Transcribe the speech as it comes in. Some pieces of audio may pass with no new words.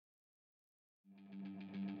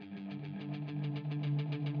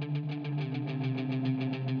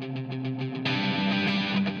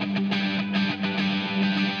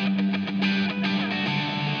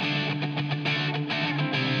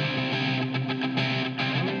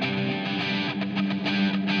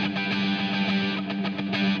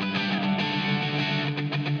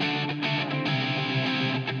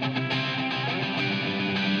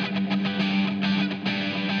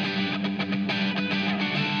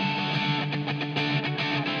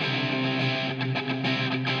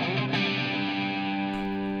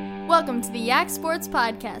Welcome to the Yak Sports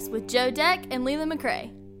Podcast with Joe Deck and Leland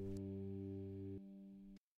McCray.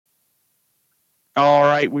 All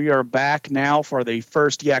right, we are back now for the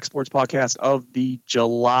first Yak Sports Podcast of the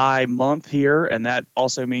July month here, and that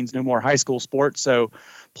also means no more high school sports, so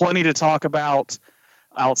plenty to talk about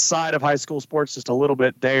outside of high school sports, just a little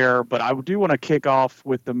bit there, but I do want to kick off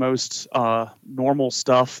with the most normal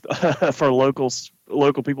stuff for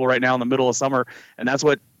local people right now in the middle of summer, and that's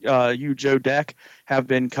what you, Joe Deck, have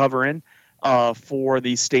been covering for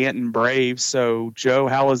the Stanton Braves. So, Joe,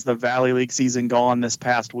 how has the Valley League season gone this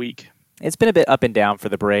past week? It's been a bit up and down for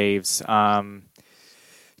the Braves.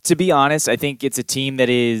 To be honest, I think it's a team that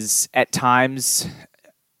is, at times,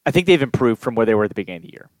 I think they've improved from where they were at the beginning of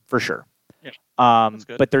the year, for sure. Yeah,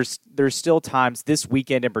 but there's still times, this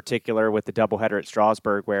weekend in particular, with the doubleheader at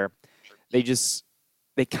Strasburg, where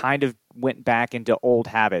they kind of went back into old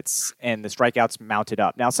habits, and the strikeouts mounted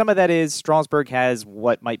up. Now, some of that is Strasburg has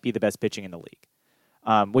what might be the best pitching in the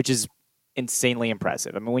league, which is insanely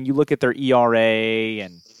impressive. I mean, when you look at their ERA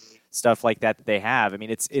and stuff like that they have, I mean,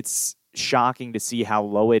 it's shocking to see how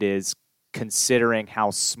low it is, considering how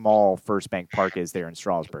small First Bank Park is there in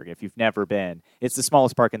Strasburg. If you've never been, it's the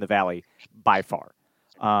smallest park in the Valley by far.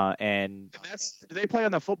 And do they play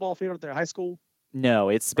on the football field at their high school? No,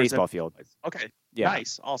 it's the baseball field. Okay, yeah.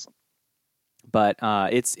 Nice, awesome. But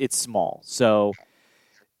it's small, so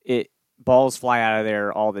balls fly out of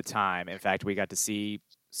there all the time. In fact, we got to see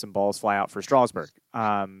some balls fly out for Strasburg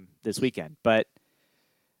this weekend. But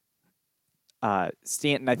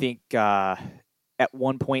Stanton, I think, at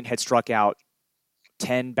one point had struck out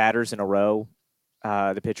 10 batters in a row.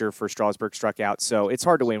 The pitcher for Strasburg struck out. So it's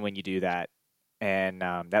hard to win when you do that. And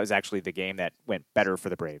that was actually the game that went better for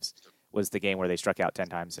the Braves, was the game where they struck out 10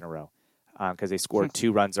 times in a row, because they scored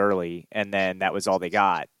 2 runs early, and then that was all they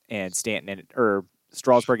got. And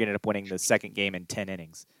Strasburg ended up winning the second game in 10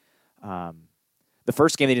 innings. The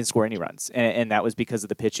first game they didn't score any runs, and that was because of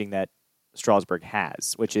the pitching that Strasburg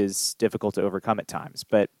has, which is difficult to overcome at times.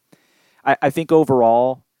 But I think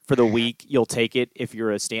overall for the week, you'll take it if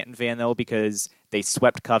you're a Stanton fan, though, because they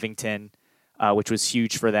swept Covington, which was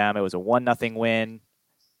huge for them. It was a 1-0 win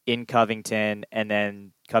in Covington, and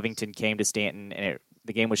then Covington came to Stanton, and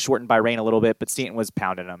the game was shortened by rain a little bit, but Stanton was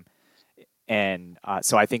pounding them. And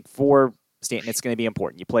so I think for Stanton, it's going to be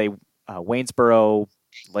important. You play Waynesboro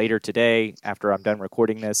later today after I'm done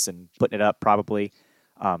recording this and putting it up probably.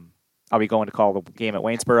 I'll be going to call the game at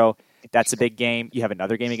Waynesboro. That's a big game. You have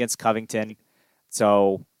another game against Covington.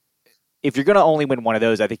 So if you're going to only win one of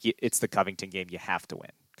those, I think it's the Covington game you have to win,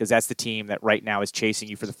 because that's the team that right now is chasing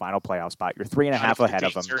you for the final playoff spot. You're 3.5 ahead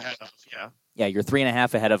of them. Yeah, you're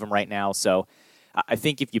 3.5 ahead of them right now. So I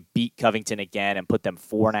think if you beat Covington again and put them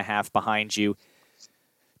 4.5 behind you,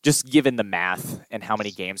 just given the math and how many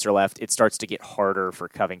games are left, it starts to get harder for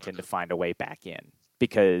Covington to find a way back in,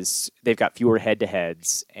 because they've got fewer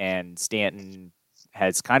head-to-heads, and Stanton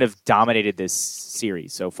has kind of dominated this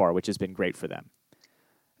series so far, which has been great for them.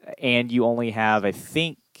 And you only have, I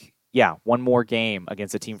think, one more game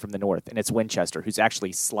against a team from the north, and it's Winchester, who's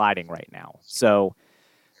actually sliding right now. So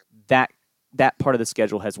that part of the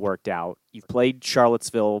schedule has worked out. You've played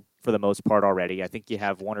Charlottesville for the most part already. I think you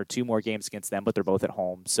have 1 or 2 more games against them, but they're both at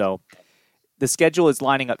home. So the schedule is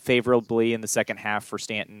lining up favorably in the second half for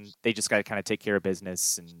Stanton. They just got to kind of take care of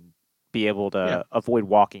business and be able to avoid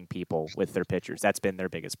walking people with their pitchers. That's been their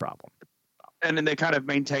biggest problem. And then they kind of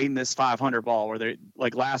maintain this 500 ball, where they,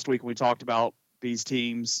 like last week when we talked about these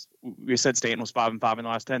teams, we said Stanton was 5-5 in the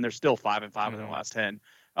last 10. They're still 5-5 in the last 10,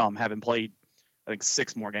 having played, I think,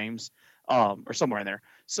 6 more games, or somewhere in there.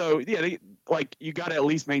 So yeah, you got to at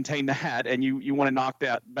least maintain that, and you want to knock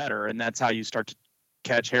that better, and that's how you start to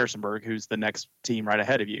catch Harrisonburg, who's the next team right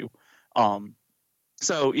ahead of you.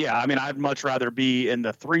 So yeah, I mean, I'd much rather be in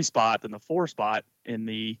the 3 spot than the 4 spot in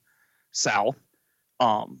the South,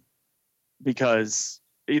 because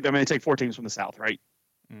they take 4 teams from the South, right?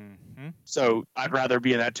 Mm-hmm. So I'd rather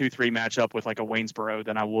be in that 2-3 matchup with like a Waynesboro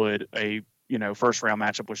than I would a first round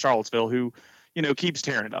matchup with Charlottesville, who keeps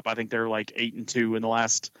tearing it up. I think they're like 8-2 in the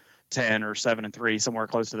last 10 or 7-3, somewhere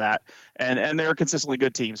close to that, and they're a consistently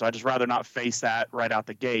good team. So I just rather not face that right out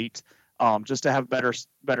the gate, just to have better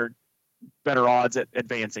odds at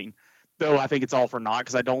advancing. Though I think it's all for naught,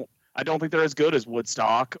 because I don't think they're as good as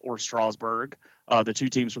Woodstock or Strasburg, the 2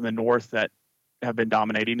 teams from the north that have been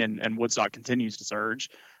dominating, and Woodstock continues to surge.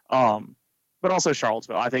 But also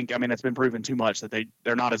Charlottesville. I think, it's been proven too much that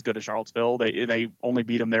they're not as good as Charlottesville. They only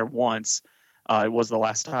beat them there once. It was the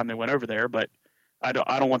last time they went over there, but I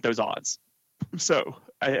don't want those odds. So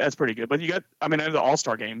that's pretty good. But you got, the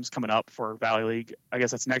All-Star games coming up for Valley League. I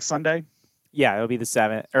guess that's next Sunday. Yeah, it'll be the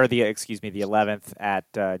 7th, or the 11th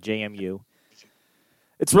at JMU.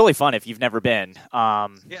 It's really fun if you've never been.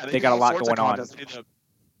 They got a lot going on.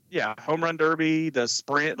 Home run derby, the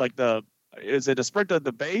sprint, is it a sprint to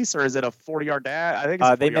the base or is it a 40-yard dash? I think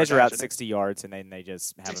it's they measure out 60 yards and then they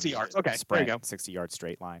just have 60 yards. Okay, sprint, there you go. 60-yard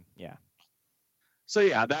straight line. Yeah. So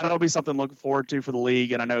yeah, that'll be something looking forward to for the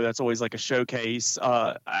league, and I know that's always like a showcase.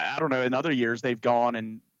 I don't know. In other years, they've gone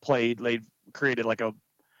and played. They've created like a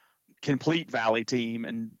complete Valley team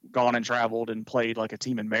and gone and traveled and played like a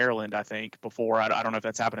team in Maryland. I think before. I don't know if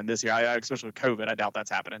that's happening this year. Especially with COVID, I doubt that's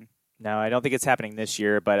happening. No, I don't think it's happening this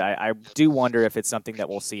year, but I do wonder if it's something that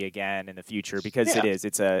we'll see again in the future because it is.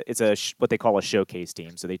 It's a what they call a showcase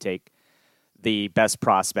team. So they take the best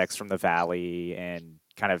prospects from the Valley and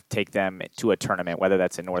kind of take them to a tournament, whether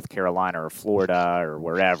that's in North Carolina or Florida or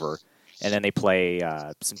wherever, and then they play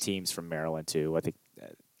some teams from Maryland too. I think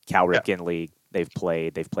Cal Ripken League they've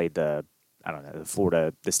played the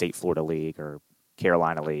the State Florida League or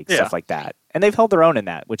Carolina League, stuff like that, and they've held their own in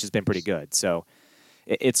that, which has been pretty good. So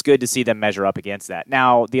it's good to see them measure up against that.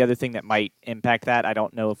 Now, the other thing that might impact that, I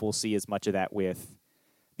don't know if we'll see as much of that with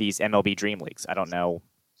these MLB Dream Leagues. I don't know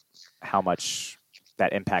how much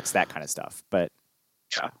that impacts that kind of stuff, but.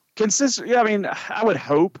 Yeah, consistent. Yeah, I mean, I would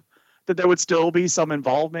hope that there would still be some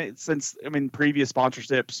involvement since, previous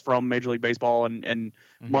sponsorships from Major League Baseball and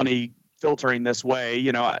money filtering this way.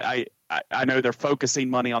 You know, I know they're focusing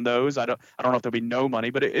money on those. I don't know if there'll be no money,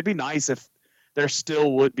 but it'd be nice if there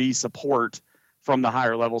still would be support from the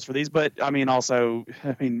higher levels for these. But also,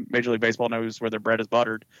 Major League Baseball knows where their bread is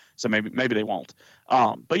buttered, so maybe they won't.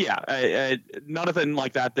 But yeah, nothing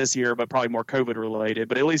like that this year, but probably more COVID related.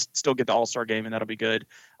 But at least still get the All-Star game, and that'll be good.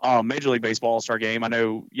 Major League Baseball All-Star game. I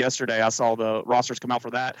know yesterday I saw the rosters come out for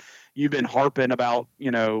that. You've been harping about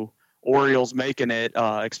Orioles making it,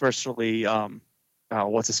 especially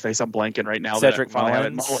what's his face? I'm blanking right now. Cedric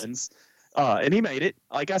Mullins. And he made it.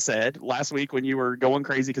 Like I said last week when you were going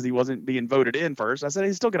crazy because he wasn't being voted in first, I said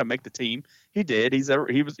he's still going to make the team. He did. He's a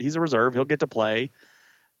reserve. He'll get to play.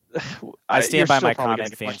 I stand by my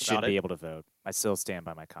comment. Fans should be able to vote. I still stand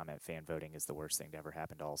by my comment. Fan voting is the worst thing to ever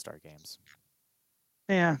happen to All-Star games.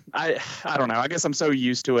 Yeah, I don't know. I guess I'm so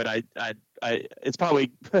used to it. I it's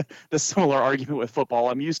probably the similar argument with football.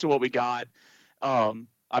 I'm used to what we got. I'm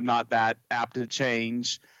not that apt to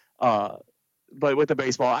change. But with the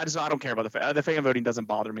baseball, I don't care about the fan voting. Doesn't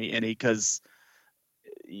bother me any because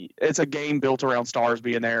it's a game built around stars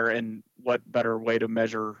being there, and what better way to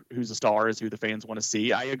measure who's a star is who the fans want to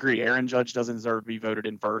see. I agree. Aaron Judge doesn't deserve to be voted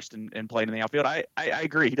in first and playing in the outfield. I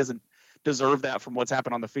agree. He doesn't deserve that from what's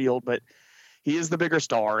happened on the field, but he is the bigger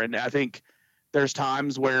star, and I think there's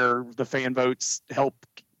times where the fan votes help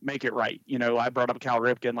make it right. I brought up Cal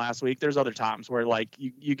Ripken last week. There's other times where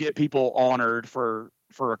you get people honored for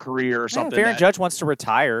a career or something. If Aaron Judge wants to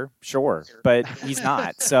retire, sure, but he's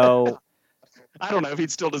not. So I don't know if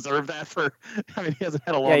he'd still deserve that he hasn't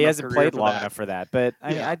had a long he hasn't played long enough for that. But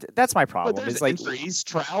that's my problem. But there's injuries.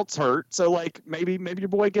 Trout's hurt, so maybe your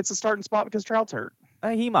boy gets a starting spot because Trout's hurt.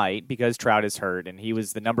 He might because Trout is hurt, and he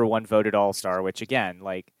was the number 1 voted All-Star. Which again,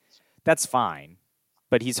 that's fine,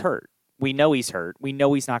 but he's hurt. We know he's hurt. We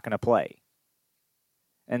know he's not going to play.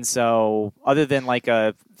 And so, other than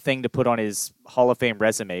a thing to put on his Hall of Fame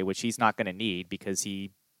resume, which he's not going to need because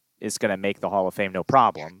he is going to make the Hall of Fame no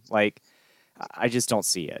problem, I just don't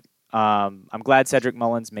see it. I'm glad Cedric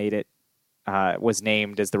Mullins made it, was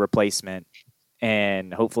named as the replacement,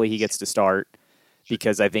 and hopefully he gets to start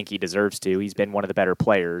because I think he deserves to. He's been one of the better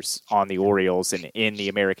players on the Orioles and in the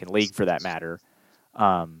American League for that matter.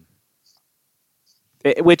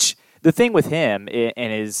 Which the thing with him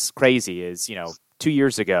and is crazy is, 2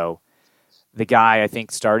 years ago, the guy I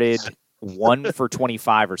think started 1 for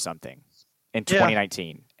 25 or something in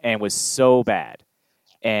 2019 and was so bad.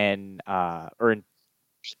 And not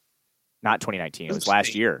 2019, it was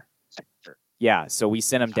last year. Yeah, so we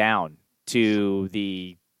sent him down to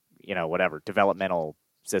the developmental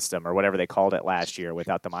system or whatever they called it last year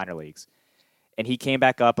without the minor leagues. And he came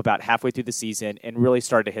back up about halfway through the season and really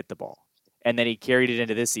started to hit the ball. And then he carried it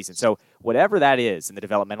into this season. So whatever that is in the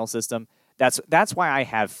developmental system, that's why I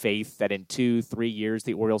have faith that in 2-3 years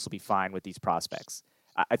the Orioles will be fine with these prospects.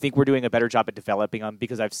 I think we're doing a better job at developing them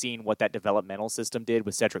because I've seen what that developmental system did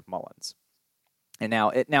with Cedric Mullins. And now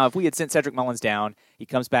if we had sent Cedric Mullins down, he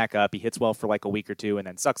comes back up, he hits well for a week or two, and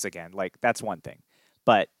then sucks again. That's one thing.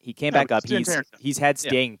 But he came back up. He's had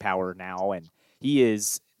staying power now, and he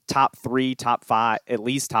is top 3, top 5, at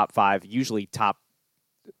least top 5, usually top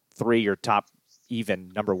 3 or top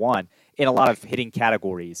even number 1 in a lot of hitting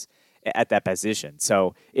categories. at that position.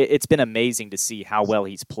 So it's been amazing to see how well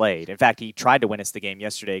he's played. In fact, he tried to win us the game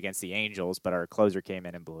yesterday against the Angels, but our closer came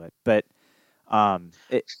in and blew it. But I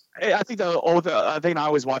think the thing I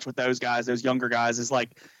always watch with those guys, those younger guys, is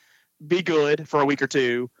like be good for a week or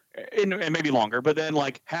two. And maybe longer, but then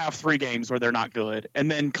like have 3 games where they're not good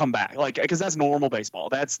and then come back, like, because that's normal baseball.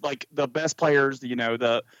 That's like the best players,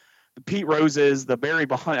 the Pete Roses, the Barry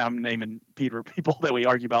Bonds. I'm naming people that we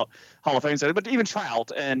argue about Hall of Fame, but even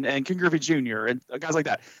Trout and Ken Griffey Jr. and guys like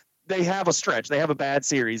that. They have a stretch. They have a bad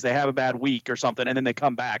series. They have a bad week or something, and then they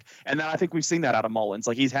come back. And then I think we've seen that out of Mullins.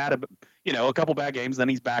 Like he's had a couple bad games, then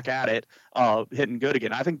he's back at it, hitting good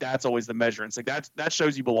again. I think that's always the measure. It's like that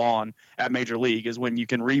shows you belong at Major League is when you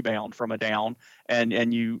can rebound from a down, and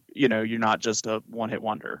you're not just a one-hit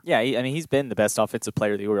wonder. Yeah, he's been the best offensive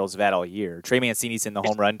player the Orioles have had all year. Trey Mancini's in the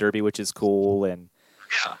home run derby, which is cool, and.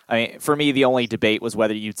 Yeah. I mean, for me, the only debate was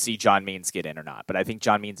whether you'd see John Means get in or not. But I think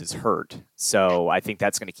John Means is hurt, so I think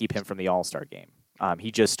that's going to keep him from the All-Star game.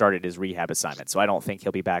 He just started his rehab assignment, so I don't think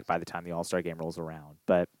he'll be back by the time the All-Star game rolls around.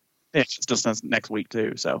 But it's just next week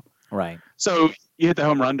too. So right. So you hit the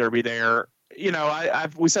home run derby there.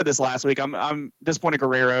 We said this last week. I'm disappointed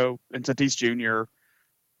Guerrero and Tatis Jr.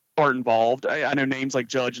 aren't involved. I know names like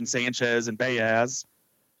Judge and Sanchez and Baez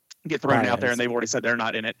get thrown out there, and they've already said they're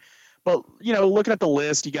not in it. But, looking at the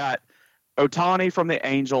list, you got Ohtani from the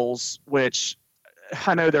Angels, which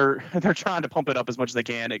I know they're trying to pump it up as much as they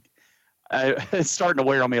can. It's starting to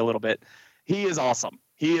wear on me a little bit. He is awesome.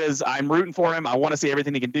 I'm rooting for him. I want to see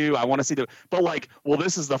everything he can do. I want to see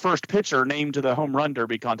this is the first pitcher named to the home run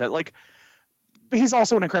derby contest. Like, he's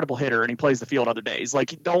also an incredible hitter, and he plays the field other days.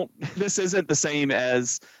 Like, this isn't the same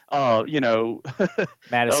as, Madison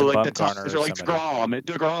like Bumgarner or like DeGrom.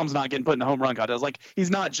 DeGrom's not getting put in the home run contest. Like,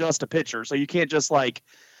 he's not just a pitcher, so you can't just like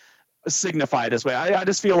signify this way. I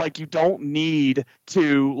just feel like you don't need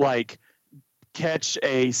to like catch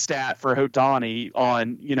a stat for Ohtani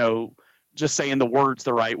on just saying the words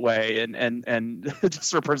the right way and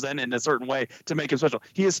just represent it in a certain way to make him special.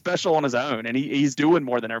 He is special on his own, and he's doing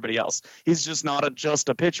more than everybody else. He's just not just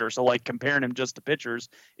a pitcher. So like comparing him just to pitchers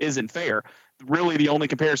isn't fair. Really, the only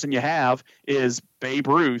comparison you have is Babe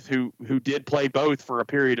Ruth, who did play both for a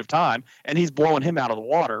period of time, and he's blowing him out of the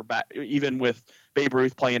water. Even with Babe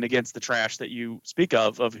Ruth playing against the trash that you speak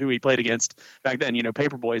of who he played against back then.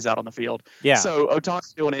 Paperboys out on the field. Yeah. So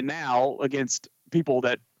Ohtani's doing it now against people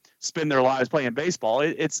that spend their lives playing baseball.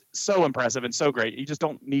 It's so impressive and so great. You just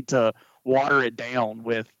don't need to water it down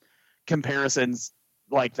with comparisons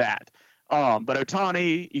like that. But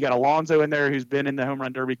Ohtani, you got Alonso in there who's been in the home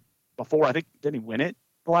run derby before. I think, didn't he win it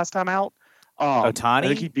the last time out? Ohtani? I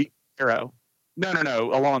think he beat Guerrero.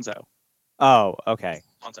 No, Alonso. Oh, okay.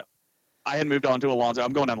 Alonso. I had moved on to Alonso.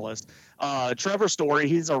 I'm going down the list. Trevor Story,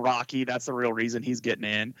 he's a Rocky. That's the real reason he's getting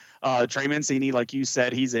in. Trey Mancini, like you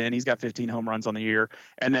said, he's in. He's got 15 home runs on the year.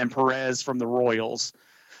 And then Perez from the Royals,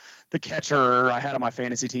 the catcher I had on my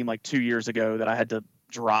fantasy team like 2 years ago that I had to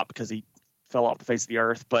drop because he fell off the face of the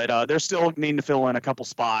earth. But they're still needing to fill in a couple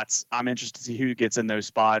spots. I'm interested to see who gets in those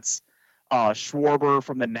spots. Schwarber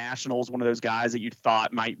from the Nationals, one of those guys that you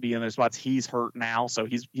thought might be in those spots. He's hurt now, so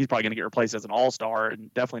he's probably going to get replaced as an all-star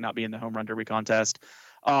and definitely not be in the home run derby contest.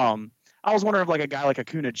 I was wondering if like a guy like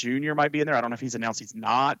Acuna Jr. might be in there. I don't know if he's announced he's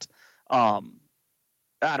not. I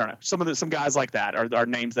don't know. Some guys like that are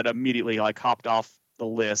names that immediately like hopped off the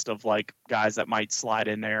list of like guys that might slide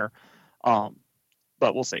in there.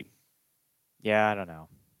 But we'll see. Yeah, I don't know.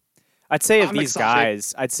 I'd say of these excited.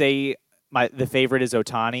 guys, I'd say the favorite is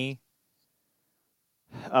Ohtani.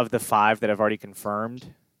 Of the 5 that I've already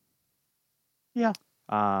confirmed. Yeah.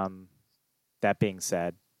 That being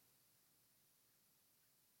said,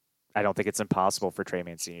 I don't think it's impossible for Trey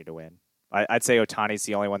Mancini to win. I'd say Ohtani's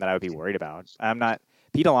the only one that I would be worried about.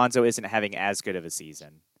 Pete Alonso isn't having as good of a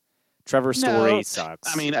season. Trevor Story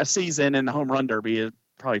sucks. I mean, a season and the home run derby is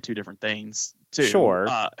probably 2 different things, too. Sure.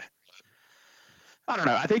 I don't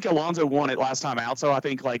know. I think Alonso won it last time out, so I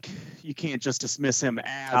think like you can't just dismiss him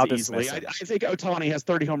as easily. I think Ohtani has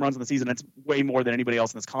 30 home runs in the season. It's way more than anybody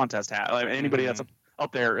else in this contest has. Like, anybody that's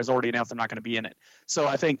up there has already announced they're not going to be in it. So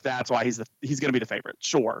I think that's why he's going to be the favorite.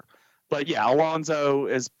 Sure. But yeah, Alonso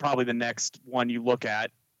is probably the next one you look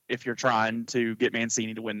at if you're trying to get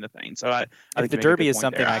Mancini to win the thing. So I think the Derby is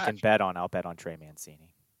something I can bet on. I'll bet on Trey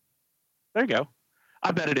Mancini. There you go.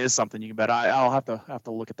 I bet it is something you can bet. I'll have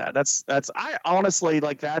to look at that. I honestly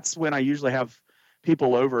like that's when I usually have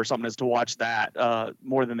people over or something is to watch that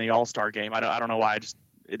more than the All-Star game. I don't know why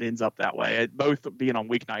it ends up that way. Both being on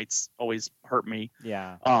weeknights always hurt me.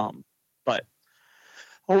 Yeah. But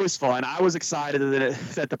Always fun. I was excited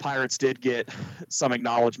that the Pirates did get some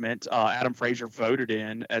acknowledgement. Adam Frazier voted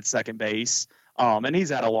in at second base, and he's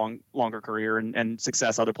had a longer career and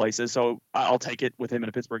success other places. So I'll take it with him in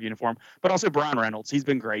a Pittsburgh uniform. But also Brian Reynolds, he's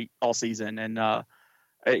been great all season, and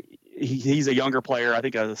he's a younger player. I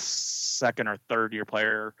think a second or third year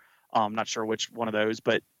player. I'm not sure which one of those,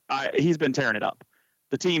 but he's been tearing it up.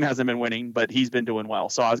 The team hasn't been winning, but he's been doing well.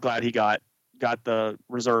 So I was glad he got the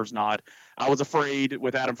reserves nod. I was afraid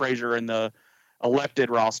with Adam Frazier and the elected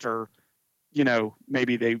roster,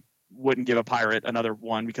 maybe they wouldn't give a Pirate another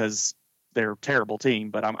one because they're a terrible team,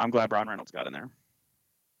 but I'm glad Brian Reynolds got in there.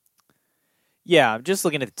 Yeah, I'm just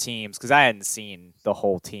looking at the teams because I hadn't seen the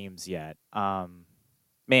whole teams yet.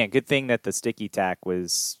 Man, good thing that the sticky tack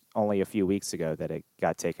was only a few weeks ago that it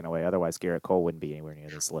got taken away. Otherwise, Garrett Cole wouldn't be anywhere near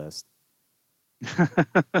this list.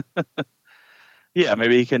 Yeah,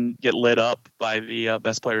 maybe he can get lit up by the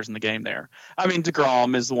best players in the game there. I mean,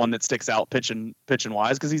 DeGrom is the one that sticks out pitching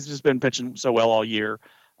wise because he's just been pitching so well all year.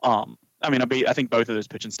 I think both of those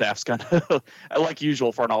pitching staffs kind of like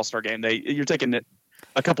usual for an All-Star game. You're taking it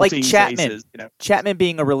a couple like teams' Chapman. aces. Chapman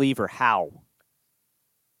being a reliever, how?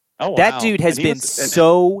 Oh, wow. That dude has been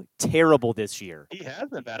so terrible this year. He has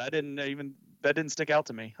been bad. That didn't stick out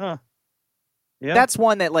to me, huh? Yeah, that's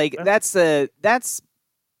one that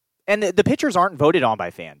and the pitchers aren't voted on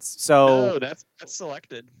by fans. So that's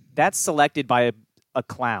selected. That's selected by a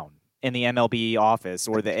clown in the MLB office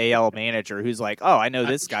or the AL manager who's like, oh, I know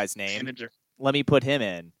this guy's name. Manager. Let me put him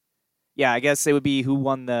in. Yeah, I guess it would be who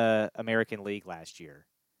won the American League last year.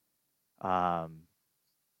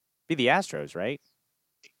 Be the Astros, right?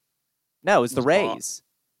 No, it's the Rays.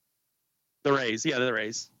 The Rays, yeah, the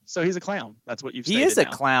Rays. So he's a clown. That's what you've stated. He is a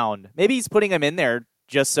clown. Maybe he's putting him in there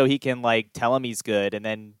just so he can tell him he's good and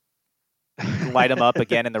then light him up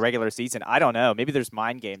again in the regular season. I don't know. Maybe there's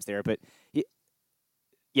mind games there, but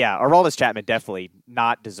Aroldis Chapman definitely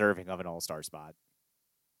not deserving of an All-Star spot.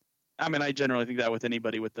 I mean, I generally think that with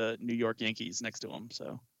anybody with the New York Yankees next to him.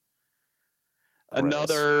 So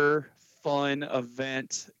another fun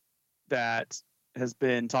event that has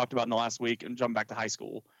been talked about in the last week, and jumping back to high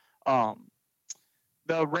school.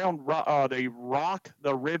 The Rock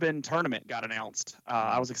the Ribbon tournament got announced.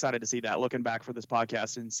 I was excited to see that, looking back for this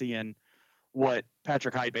podcast and seeing what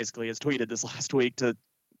Patrick Height basically has tweeted this last week to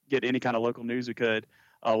get any kind of local news we could.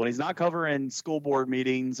 When he's not covering school board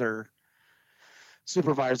meetings or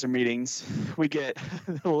supervisor meetings, we get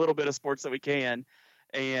a little bit of sports that we can.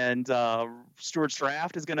 And Stuarts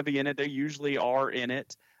Draft is going to be in it. They usually are in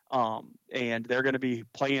it. And they're going to be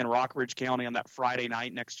playing Rockridge County on that Friday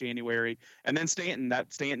night next January. And then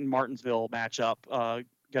Stanton-Martinsville matchup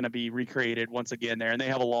going to be recreated once again there. And they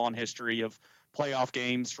have a long history of playoff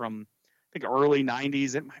games from, I think, early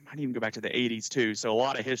 90s. It might even go back to the 80s, too. So a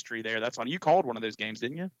lot of history there. That's on. You called one of those games,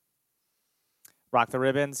 didn't you? Rock the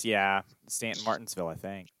Ribbons? Yeah. Stanton-Martinsville, I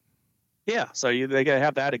think. Yeah. So they got to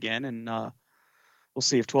have that again. And we'll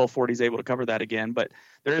see if 1240 is able to cover that again. But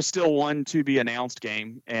there is still one to be announced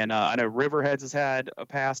game. And I know Riverheads has had a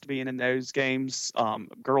past being in those games,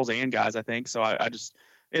 girls and guys, I think. So I just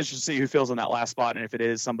interested to see who fills in that last spot and if it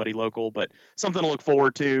is somebody local. But something to look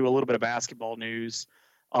forward to, a little bit of basketball news.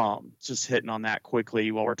 Just hitting on that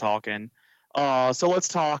quickly while we're talking. So let's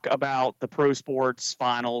talk about the pro sports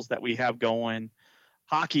finals that we have going.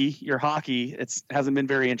 Hockey, it hasn't been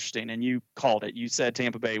very interesting, and you called it. You said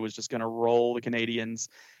Tampa Bay was just going to roll the Canadians,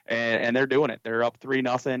 and they're doing it. They're up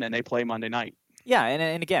 3-0, and they play Monday night. Yeah,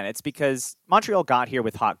 and again, it's because Montreal got here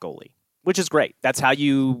with hot goalie, which is great. That's how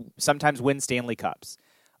you sometimes win Stanley Cups.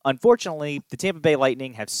 Unfortunately, the Tampa Bay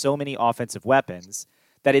Lightning have so many offensive weapons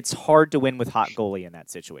that it's hard to win with hot goalie in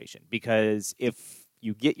that situation, because if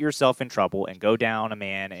you get yourself in trouble and go down a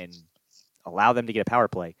man and allow them to get a power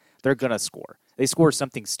play, they're going to score. They score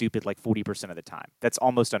something stupid like 40% of the time. That's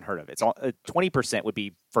almost unheard of. 20% would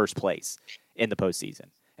be first place in the postseason,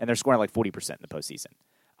 and they're scoring like 40% in the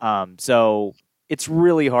postseason. So it's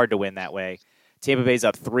really hard to win that way. Tampa Bay's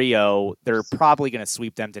up 3-0. They're probably going to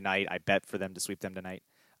sweep them tonight. I bet for them to sweep them tonight.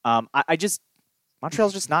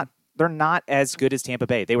 Montreal's just not. They're not as good as Tampa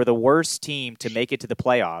Bay. They were the worst team to make it to the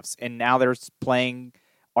playoffs, and now they're playing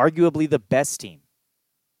arguably the best team.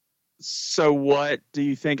 So what do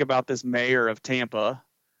you think about this mayor of Tampa,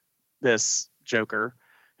 this joker,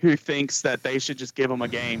 who thinks that they should just give them a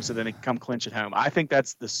game so then they can come clinch at home? I think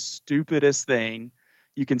that's the stupidest thing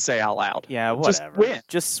you can say out loud. Yeah, whatever. Just win.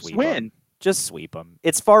 Just sweep win. Them. Just sweep them.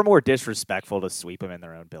 It's far more disrespectful to sweep them in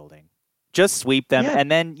their own building. Just sweep them, and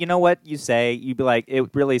then you know what you say? You'd be like,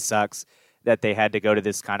 it really sucks that they had to go to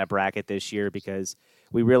this kind of bracket this year because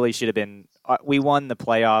we really should have been we won the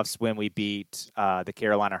playoffs when we beat the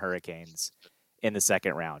Carolina Hurricanes in the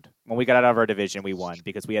second round. When we got out of our division, we won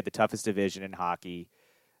because we had the toughest division in hockey.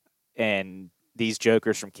 And these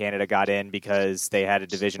jokers from Canada got in because they had a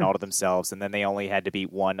division all to themselves, and then they only had to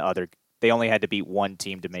beat one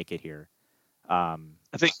team to make it here. I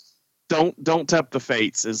think don't tempt the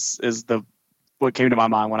fates is what came to my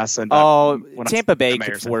mind when I said that. Oh, Tampa Bay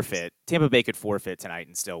could forfeit. Tampa Bay could forfeit tonight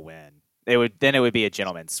and still win. It would be a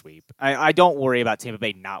gentleman's sweep. I don't worry about Tampa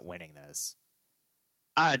Bay not winning this.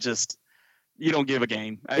 You don't give a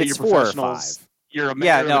game. It's you're 4 or 5. You're a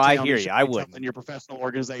mayor no, of a I town, hear you. I wouldn't. In your professional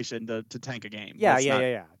organization to tank a game.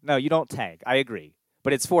 Yeah. No, you don't tank. I agree.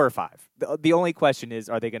 But it's 4 or 5. The only question is,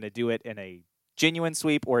 are they going to do it in a genuine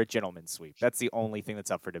sweep or a gentleman's sweep? That's the only thing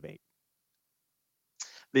that's up for debate.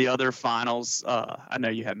 The other finals, I know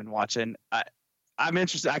you haven't been watching. I'm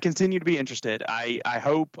interested. I continue to be interested. I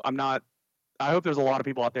hope there's a lot of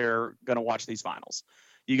people out there going to watch these finals.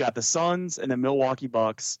 You got the Suns and the Milwaukee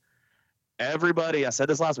Bucks. Everybody, I said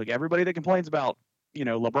this last week, everybody that complains about,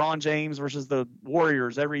 LeBron James versus the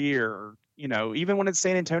Warriors every year, or, even when it's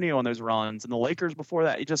San Antonio on those runs and the Lakers before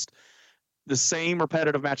that, just the same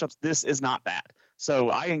repetitive matchups. This is not that. So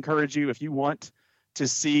I encourage you, if you want to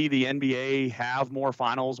see the NBA have more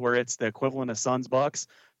finals where it's the equivalent of Suns Bucks,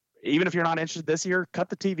 even if you're not interested this year, cut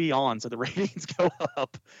the TV on so the ratings go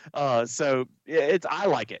up. I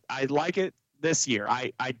like it. I like it this year.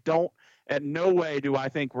 I don't, at no way do I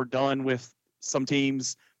think we're done with some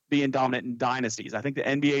teams being dominant in dynasties. I think the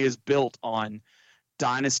NBA is built on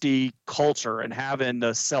dynasty culture and having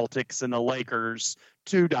the Celtics and the Lakers,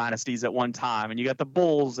 2 dynasties at one time. And you got the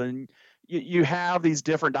Bulls, and you have these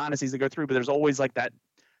different dynasties that go through, but there's always like that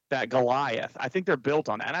Goliath. I think they're built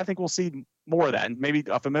on that. And I think we'll see more of that, and maybe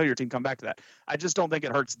a familiar team come back to that. I just don't think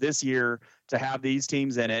it hurts this year to have these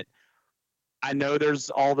teams in it. I know there's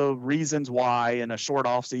all the reasons why in a short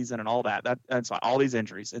off season and all that. That's fine. All these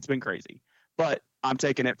injuries. It's been crazy. But I'm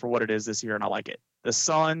taking it for what it is this year, and I like it. The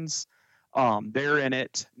Suns, they're in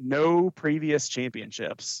it. No previous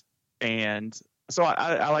championships. And so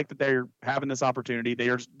I like that they're having this opportunity.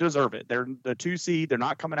 They deserve it. They're the 2 seed. They're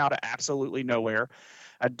not coming out of absolutely nowhere.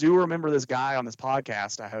 I do remember this guy on this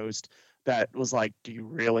podcast I host that was like, do you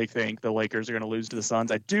really think the Lakers are going to lose to the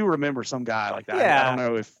Suns? I do remember some guy like that. Yeah. I don't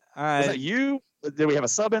know if was that you? Did we have a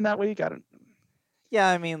sub in that week? I don't. Yeah,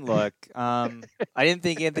 I mean, look, I didn't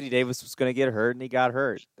think Anthony Davis was going to get hurt, and he got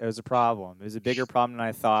hurt. It was a problem. It was a bigger problem than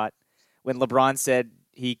I thought. When LeBron said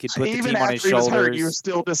he could put the team on his shoulders. Even after he was hurt, you were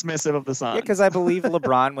still dismissive of the Suns. Yeah, because I believe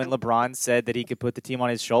LeBron when LeBron said that he could put the team on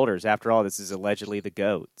his shoulders. After all, this is allegedly the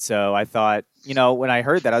GOAT. So I thought, when I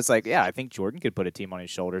heard that, I was like, yeah, I think Jordan could put a team on his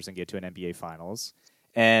shoulders and get to an NBA Finals.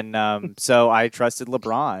 And so I trusted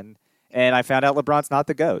LeBron, and I found out LeBron's not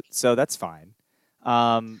the GOAT. So that's fine.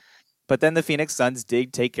 But then the Phoenix Suns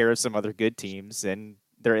did take care of some other good teams, and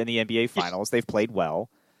they're in the NBA Finals. They've played well.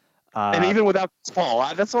 And even without Chris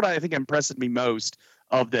Paul, that's what I think impressed me most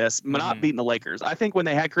of this, not beating the Lakers. I think when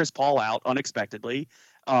they had Chris Paul out unexpectedly,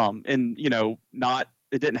 and it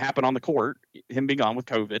didn't happen on the court, him being gone with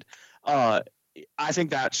COVID, I think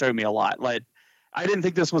that showed me a lot. Like, I didn't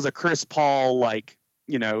think this was a Chris Paul,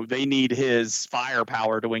 they need his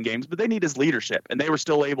firepower to win games, but they need his leadership, and they were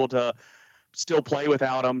still able to still play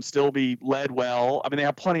without him, still be led well. I mean, they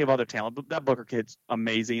have plenty of other talent, but that Booker kid's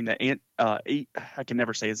amazing. I can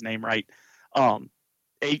never say his name right.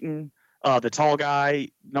 Ayton, the tall guy,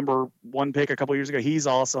 number 1 pick a couple years ago, he's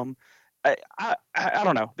awesome. I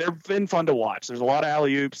don't know. They've been fun to watch. There's a lot of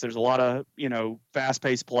alley-oops. There's a lot of,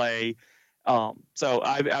 fast-paced play. So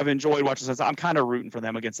I've enjoyed watching this. I'm kind of rooting for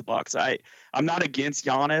them against the Bucks. I'm not against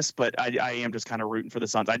Giannis, but I am just kind of rooting for the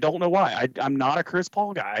Suns. I don't know why. I'm not a Chris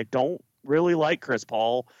Paul guy. I don't really like Chris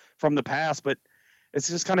Paul from the past, but it's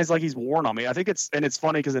just kind of like he's worn on me. I think it's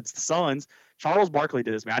funny because it's the Suns. Charles Barkley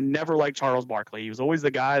did this to me. I never liked Charles Barkley. He was always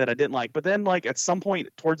the guy that I didn't like. But then, at some point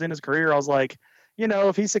towards the end of his career, I was like,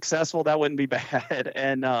 if he's successful, that wouldn't be bad.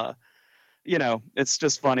 And it's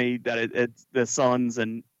just funny that it's the Suns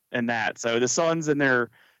and that. So the Suns in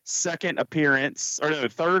their third appearance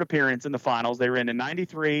in the finals, they were in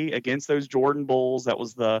 93 against those Jordan Bulls. That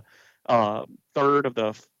was the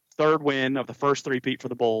third win of the first three-peat for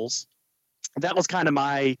the Bulls. That was kind of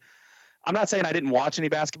I'm not saying I didn't watch any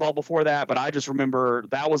basketball before that, but I just remember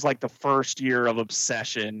that was like the first year of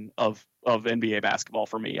obsession of NBA basketball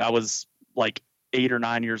for me. I was like 8 or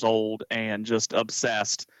 9 years old and just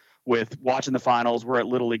obsessed with watching the finals. We're at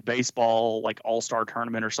Little League Baseball, like All-Star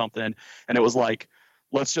tournament or something. And it was like,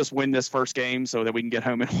 let's just win this first game so that we can get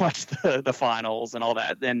home and watch the finals and all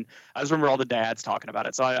that. And I just remember all the dads talking about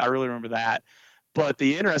it. So I really remember that. But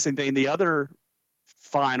the interesting thing, the other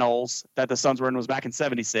finals that the Suns were in was back in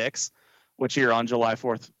 76 which here on July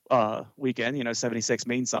 4th weekend, 76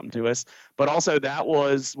 means something to us. But also that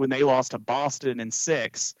was when they lost to Boston in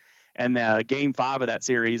 6. And game 5 of that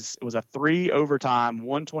series, it was a 3 overtime,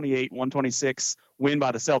 128-126 win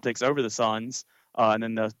by the Celtics over the Suns. And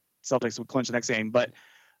then the Celtics would clinch the next game. But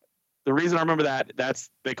the reason I remember that,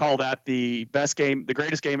 they call that the best game, the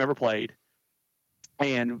greatest game ever played.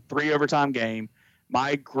 And 3 overtime game.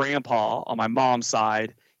 My grandpa on my mom's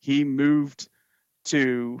side, he moved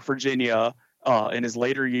to Virginia in his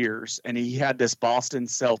later years, and he had this Boston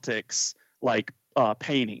Celtics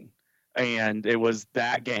painting, and it was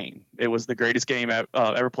that game. It was the greatest game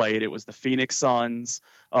ever played. It was the Phoenix Suns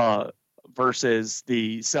versus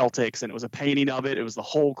the Celtics, and it was a painting of it. It was the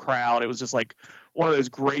whole crowd. It was just like one of those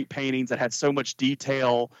great paintings that had so much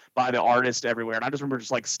detail by the artist everywhere, and I just remember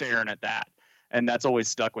just like staring at that. And that's always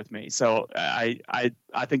stuck with me. So I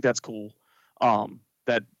think that's cool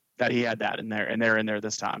that he had that in there, and they're in there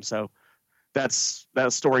this time. So that's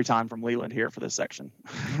story time from Leland here for this section.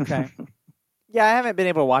 Okay. Yeah, I haven't been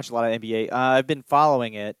able to watch a lot of NBA. I've been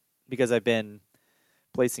following it because I've been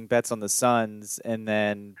placing bets on the Suns and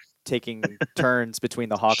then taking turns between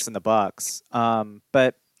the Hawks and the Bucks.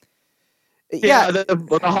 But yeah,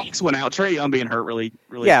 the Hawks went out. Trae Young being hurt really.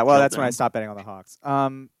 Yeah, well, that's when I stopped betting on the Hawks.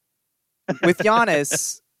 With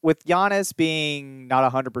Giannis being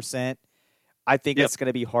not 100%, I think it's going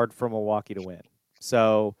to be hard for Milwaukee to win.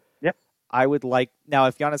 So I would now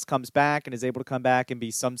if Giannis comes back and is able to come back and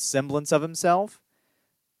be some semblance of himself,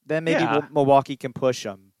 then maybe Milwaukee can push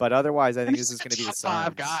him. But otherwise, I think this is going to be the Suns. Top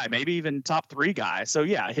 5 guy, maybe even top 3 guy. So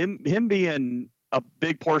yeah, him being a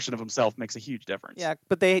big portion of himself makes a huge difference. Yeah,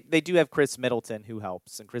 but they do have Chris Middleton who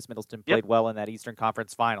helps, and Chris Middleton played well in that Eastern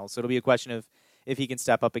Conference Finals. So it'll be a question of if he can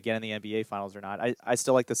step up again in the NBA Finals or not. I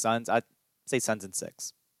still like the Suns. I'd say Suns in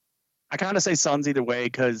 6. I kind of say Suns either way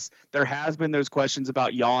because there has been those questions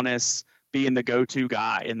about Giannis being the go-to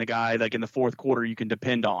guy and the guy like in the fourth quarter you can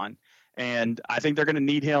depend on. And I think they're going to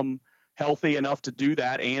need him healthy enough to do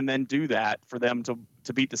that and then do that for them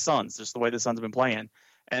to beat the Suns, just the way the Suns have been playing.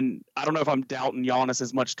 And I don't know if I'm doubting Giannis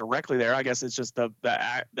as much directly there. I guess it's just the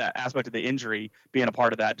aspect of the injury being a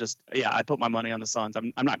part of that. I put my money on the Suns.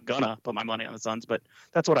 I'm not gonna put my money on the Suns, but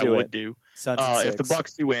that's what I would do. If the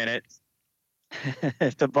Bucks do win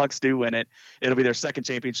it, it'll be their second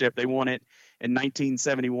championship. They won it in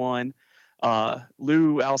 1971.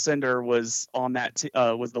 Lou Alcindor was on that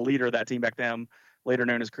was the leader of that team back then, later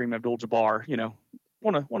known as Kareem Abdul-Jabbar.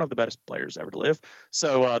 One of the best players ever to live.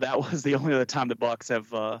 So that was the only other time the Bucks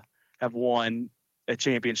have won a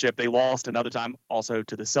championship. They lost another time also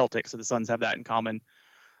to the Celtics. So the Suns have that in common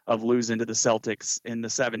of losing to the Celtics in the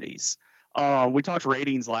 70s. We talked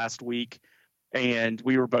ratings last week, and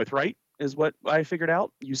we were both right, is what I figured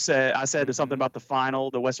out. I said something about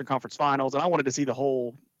the Western Conference Finals, and I wanted to see the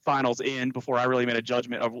whole finals end before I really made a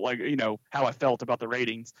judgment of how I felt about the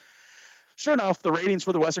ratings. Sure enough, the ratings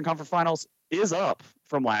for the Western Conference Finals is up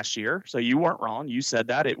from last year. So you weren't wrong. You said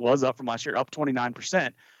that it was up from last year, up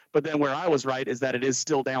 29%. But then where I was right is that it is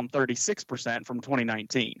still down 36% from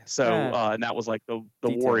 2019. So and that was like the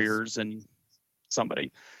Warriors and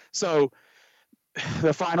somebody. So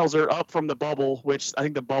the finals are up from the bubble, which I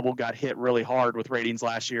think the bubble got hit really hard with ratings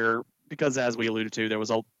last year because, as we alluded to, there was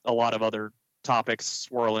a lot of other topics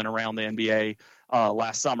swirling around the NBA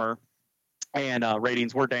last summer, and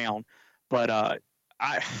ratings were down. But I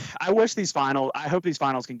wish I hope these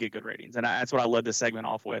finals can get good ratings, and that's what I led this segment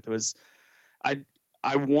off with. Was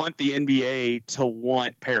I want the NBA to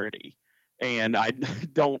want parity, and I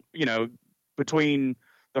don't, between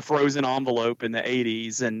the frozen envelope in the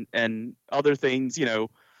 80s and other things,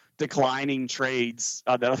 declining trades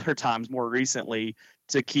that other times more recently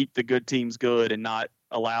to keep the good teams good and not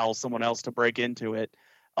allow someone else to break into it.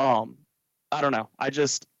 I don't know.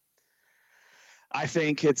 I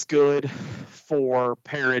think it's good for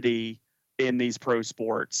parity in these pro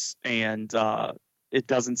sports, and it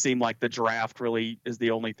doesn't seem like the draft really is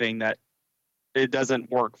the only thing that it doesn't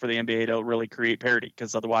work for the NBA to really create parity,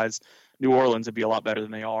 because otherwise New Orleans would be a lot better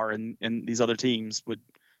than they are, and these other teams would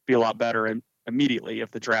be a lot better immediately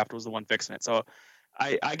if the draft was the one fixing it. So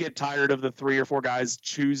I get tired of the 3 or 4 guys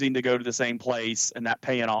choosing to go to the same place and that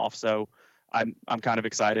paying off. So I'm kind of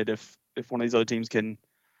excited if one of these other teams can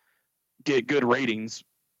get good ratings,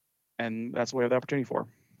 and that's what we have the opportunity for.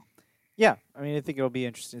 Yeah, I mean, I think it'll be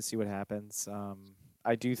interesting to see what happens.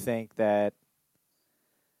 I do think that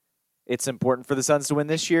it's important for the Suns to win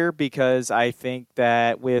this year, because I think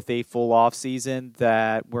that with a full off season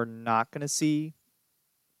that we're not going to see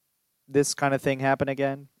this kind of thing happen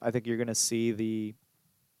again. I think you're going to see the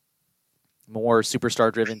more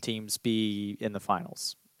superstar driven teams be in the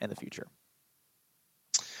finals in the future.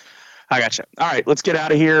 I gotcha. All right, let's get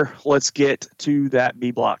out of here. Let's get to that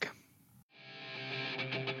B block.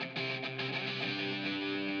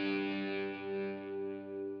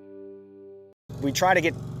 We try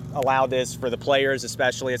to allow this for the players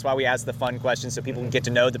especially. It's why we ask the fun questions so people can get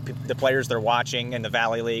to know the players they're watching in the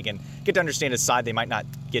Valley League and get to understand a side they might not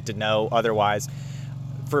get to know otherwise.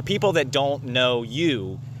 For people that don't know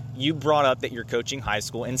you brought up that you're coaching high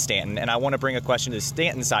school in Stanton, and I want to bring a question to the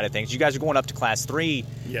Stanton side of things. You guys are going up to Class 3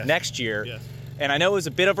 next year. Yes. And I know it was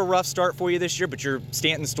a bit of a rough start for you this year, but your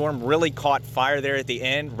Stanton Storm really caught fire there at the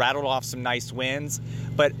end, rattled off some nice wins.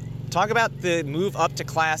 But talk about the move up to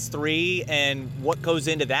Class 3 and what goes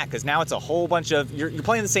into that, because now it's a whole bunch of – you're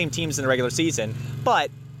playing the same teams in the regular season,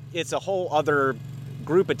 but it's a whole other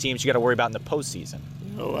group of teams you got to worry about in the postseason.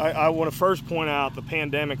 I want to first point out the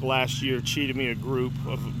pandemic last year cheated me a group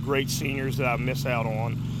of great seniors that I missed out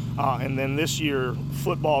on. And then this year,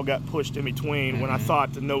 football got pushed in between when I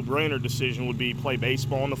thought the no-brainer decision would be play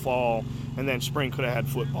baseball in the fall, and then spring could have had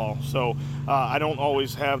football. So I don't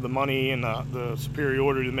always have the money and the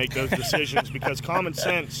superiority to make those decisions because common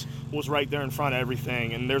sense was right there in front of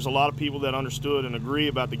everything. And there's a lot of people that understood and agree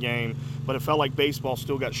about the game, but it felt like baseball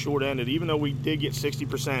still got short-ended, even though we did get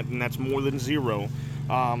 60%, and that's more than zero.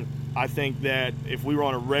 I think that if we were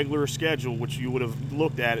on a regular schedule, which you would have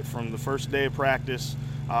looked at it from the first day of practice,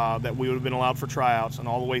 that we would have been allowed for tryouts, and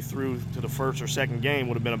all the way through to the first or second game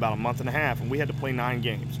would have been about a month and a half, and we had to play 9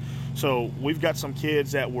 games. So we've got some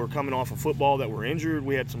kids that were coming off of football that were injured.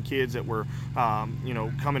 We had some kids that were,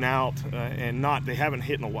 coming out and they haven't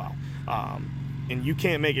hit in a while. And you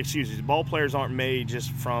can't make excuses. Ball players aren't made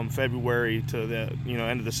just from February to the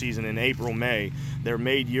end of the season in April, May. They're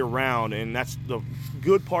made year round, and that's the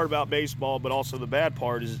good part about baseball, but also the bad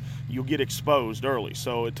part is you'll get exposed early.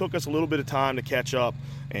 So it took us a little bit of time to catch up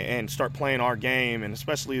and start playing our game, and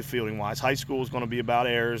especially the fielding wise. High school is going to be about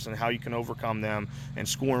errors and how you can overcome them and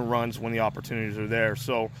scoring runs when the opportunities are there.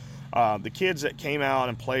 So the kids that came out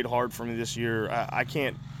and played hard for me this year, I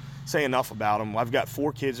can't say enough about them. I've got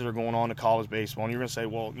 4 kids that are going on to college baseball, and you're going to say,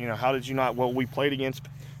 well, how did you not? Well, we played against,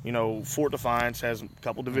 Fort Defiance has a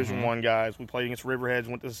couple Division I guys. We played against Riverheads,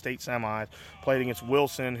 went to the state semis. Played against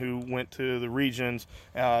Wilson, who went to the regions.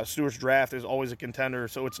 Stewart's Draft is always a contender,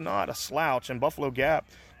 so it's not a slouch. And Buffalo Gap,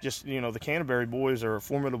 just, the Canterbury boys are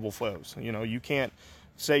formidable foes. You can't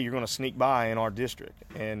say you're going to sneak by in our district.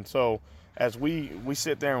 And so as we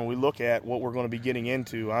sit there and we look at what we're going to be getting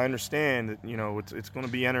into, I understand that, it's going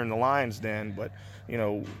to be entering the Lions Den, but,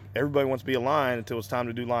 everybody wants to be a Lion until it's time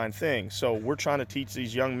to do Lion things. So we're trying to teach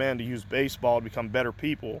these young men to use baseball to become better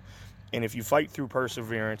people. And if you fight through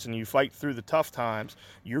perseverance and you fight through the tough times,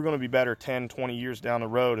 you're going to be better 10, 20 years down the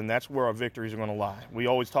road, and that's where our victories are going to lie. We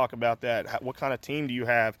always talk about that. What kind of team do you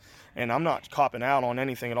have? And I'm not copping out on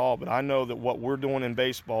anything at all, but I know that what we're doing in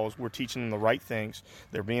baseball is we're teaching them the right things.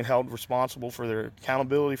 They're being held responsible for their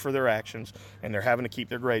accountability for their actions, and they're having to keep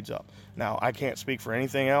their grades up. Now, I can't speak for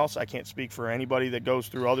anything else. I can't speak for anybody that goes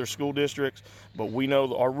through other school districts, but we know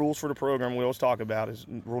that our rules for the program we always talk about is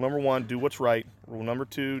rule number 1, do what's right. Rule number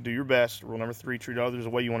 2, do your best. Rule number 3, treat others the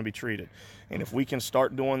way you want to be treated. And if we can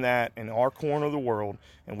start doing that in our corner of the world,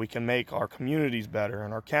 and we can make our communities better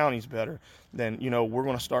and our counties better, then, we're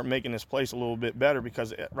going to start making this place a little bit better,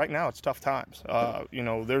 because right now it's tough times.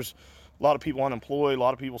 There's a lot of people unemployed, a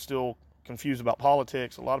lot of people still confused about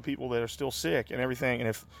politics, a lot of people that are still sick and everything. And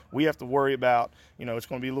if we have to worry about, it's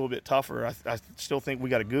going to be a little bit tougher, I still think we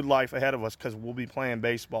got a good life ahead of us because we'll be playing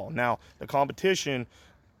baseball. Now, the competition,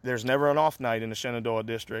 there's never an off night in the Shenandoah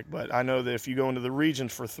district, but I know that if you go into the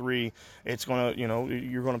regions for 3, it's going to,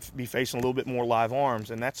 you're going to be facing a little bit more live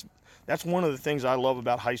arms. And that's one of the things I love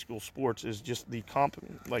about high school sports is just the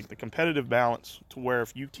competitive balance, to where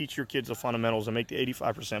if you teach your kids the fundamentals and make the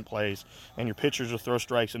 85% plays, and your pitchers will throw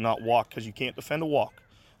strikes and not walk because you can't defend a walk,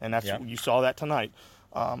 and you saw that tonight.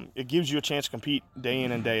 It gives you a chance to compete day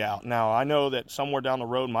in and day out. Now, I know that somewhere down the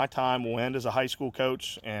road, my time will end as a high school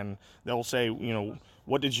coach, and they'll say,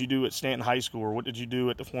 what did you do at Stanton High School, or what did you do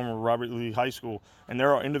at the former Robert Lee High School? And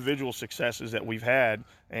there are individual successes that we've had,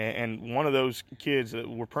 and one of those kids that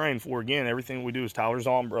we're praying for, again, everything we do is Tyler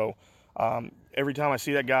Zombro. Every time I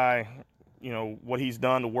see that guy, what he's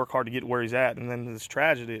done to work hard to get where he's at, and then this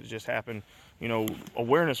tragedy that just happened,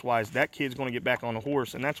 awareness-wise, that kid's going to get back on the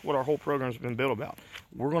horse, and that's what our whole program's been built about.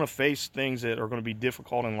 We're going to face things that are going to be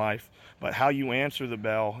difficult in life, but how you answer the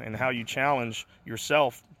bell and how you challenge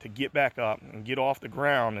yourself to get back up and get off the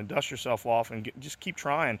ground and dust yourself off and just keep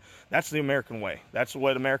trying, that's the American way. That's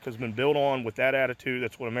what America's been built on. With that attitude,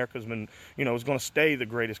 that's what America's been, is going to stay the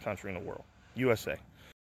greatest country in the world, USA.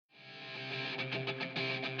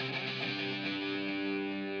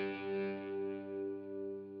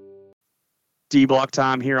 D Block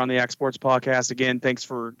time here on the X Sports Podcast. Again, thanks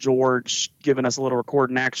for George giving us a little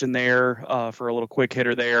recording action there for a little quick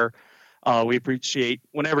hitter there. We appreciate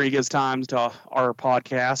whenever he gives time to our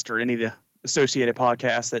podcast or any of the associated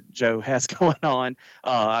podcasts that Joe has going on.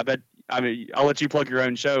 I'll let you plug your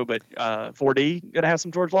own show, but 4D gonna have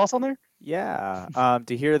some George Loss on there. Yeah.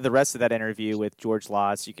 To hear the rest of that interview with George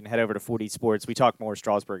Loss, you can head over to 4D Sports. We talk more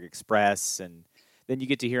Strasburg Express, and then you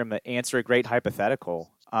get to hear him answer a great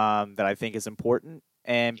hypothetical that I think is important,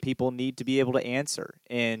 and people need to be able to answer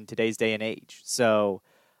in today's day and age. So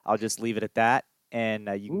I'll just leave it at that, and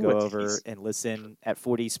you can go over and listen at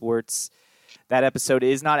 4D Sports. That episode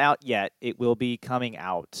is not out yet. It will be coming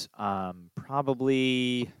out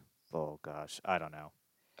probably, I don't know.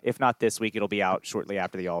 If not this week, it'll be out shortly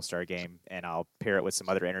after the All-Star game, and I'll pair it with some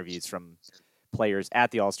other interviews from players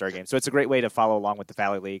at the All-Star game. So it's a great way to follow along with the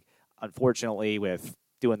Valley League. Unfortunately, with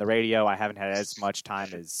doing the radio, I haven't had as much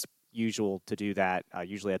time as usual to do that.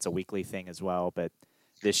 Usually it's a weekly thing as well, but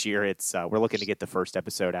this year it's we're looking to get the first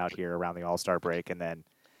episode out here around the All-Star break, and then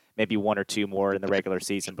maybe one or two more in the regular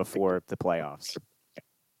season before the playoffs.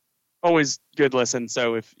 Always good listen.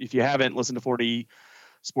 So if you haven't listened to 4D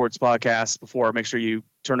Sports Podcast before, make sure you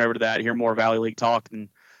turn over to that, hear more Valley League talk and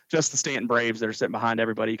just the Stanton Braves that are sitting behind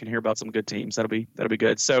everybody. You can hear about some good teams. That'll be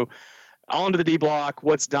good. So on to the D Block.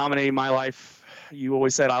 What's dominating my life? You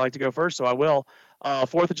always said I like to go first, so I will.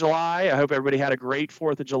 4th of July. I hope everybody had a great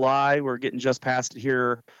 4th of July. We're getting just past it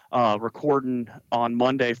here, recording on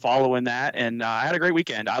Monday following that. And I had a great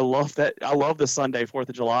weekend. I love that. I love the Sunday 4th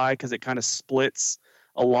of July because it kind of splits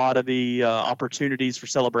a lot of the opportunities for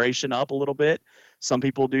celebration up a little bit. Some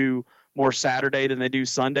people do more Saturday than they do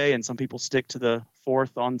Sunday, and some people stick to the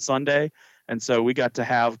 4th on Sunday. And so we got to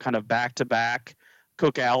have kind of back-to-back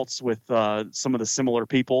cookouts with some of the similar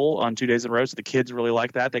people on 2 days in a row. So the kids really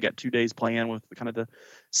like that. They got 2 days playing with kind of the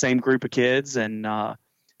same group of kids, and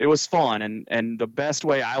it was fun. And the best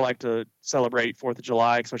way I like to celebrate 4th of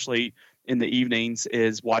July, especially in the evenings,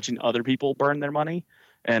 is watching other people burn their money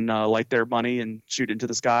and light their money and shoot into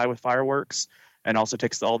the sky with fireworks, and also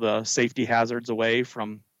takes all the safety hazards away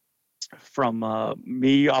from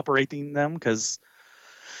me operating them, because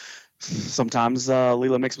sometimes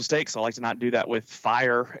Leela makes mistakes. So I like to not do that with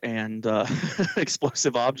fire and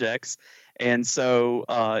explosive objects. And so,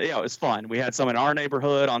 it was fun. We had some in our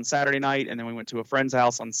neighborhood on Saturday night, and then we went to a friend's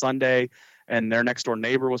house on Sunday, and their next door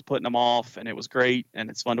neighbor was putting them off, and it was great. And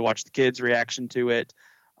it's fun to watch the kids' reaction to it,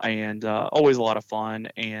 and always a lot of fun.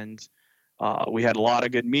 And we had a lot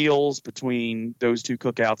of good meals between those two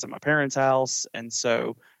cookouts at my parents' house. And so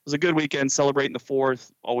it was a good weekend celebrating the 4th.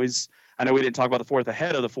 Always, I know we didn't talk about the 4th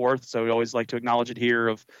ahead of the 4th, so we always like to acknowledge it here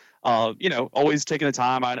of, always taking the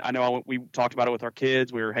time. I know we talked about it with our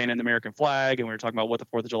kids. We were hanging the American flag, and we were talking about what the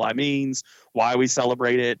 4th of July means, why we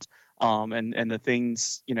celebrate it, and the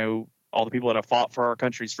things, all the people that have fought for our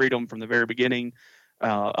country's freedom from the very beginning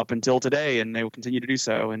up until today, and they will continue to do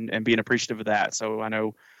so, and being appreciative of that. So I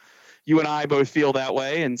know you and I both feel that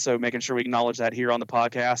way, and so making sure we acknowledge that here on the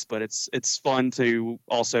podcast. But it's fun to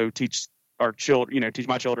also teach our children, teach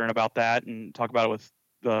my children about that, and talk about it with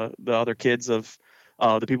the other kids of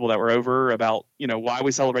the people that were over about, why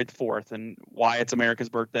we celebrate the 4th and why it's America's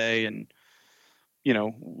birthday, and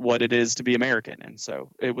what it is to be American. And so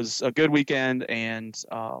it was a good weekend, and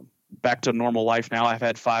back to normal life now. I've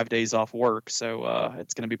had 5 days off work, so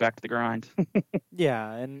it's going to be back to the grind.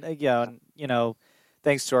 Yeah, and again,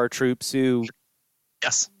 thanks to our troops who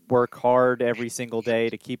work hard every single day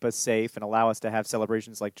to keep us safe and allow us to have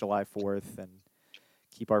celebrations like July 4th and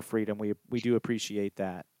keep our freedom. We do appreciate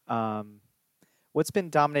that. What's been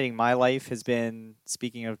dominating my life has been,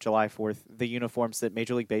 speaking of July 4th, the uniforms that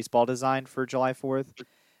Major League Baseball designed for July 4th.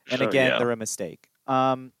 And again, they're a mistake.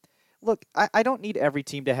 Look, I don't need every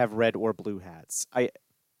team to have red or blue hats.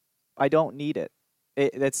 I don't need it.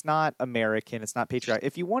 It's not American. It's not patriotic.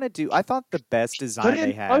 If you want to do, I thought the best design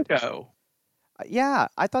they had. Yeah,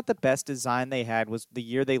 I thought the best design they had was the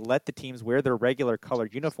year they let the teams wear their regular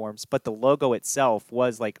colored uniforms, but the logo itself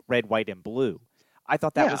was like red, white, and blue. I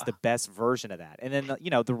thought that was the best version of that. And then,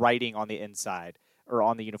 the writing on the inside or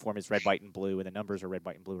on the uniform is red, white, and blue, and the numbers are red,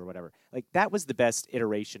 white, and blue or whatever. Like, that was the best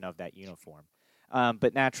iteration of that uniform.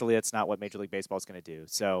 But naturally, that's not what Major League Baseball is going to do.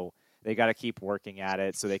 So they got to keep working at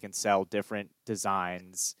it so they can sell different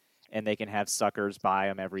designs, and they can have suckers buy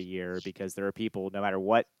them every year, because there are people, no matter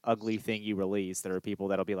what ugly thing you release, there are people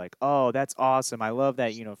that'll be like, oh, that's awesome. I love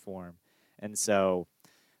that uniform. And so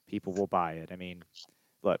people will buy it. I mean,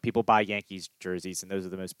 look, people buy Yankees jerseys, and those are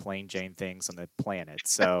the most plain Jane things on the planet.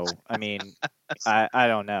 So, I mean, I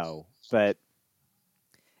don't know. But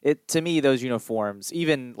to me, those uniforms,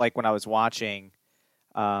 even like when I was watching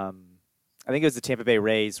I think it was the Tampa Bay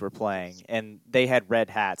Rays were playing, and they had red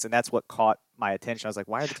hats, and that's what caught my attention. I was like,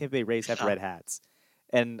 why are the Tampa Bay Rays have red hats?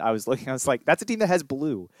 And I was looking, I was like, that's a team that has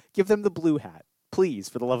blue. Give them the blue hat. Please,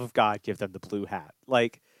 for the love of God, give them the blue hat.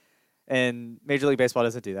 Like, and Major League Baseball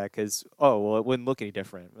doesn't do that because, well, it wouldn't look any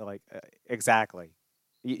different. We're like, exactly.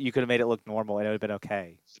 You could have made it look normal, and it would have been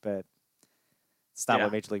okay. But it's not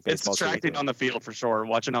what Major League Baseball is doing. It's distracting on the field for sure.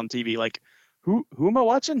 Watching on TV, like, who am I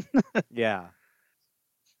watching? Yeah.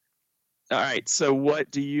 All right. So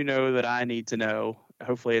what do you know that I need to know?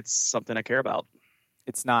 Hopefully it's something I care about.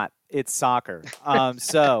 It's not. It's soccer.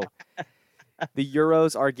 So the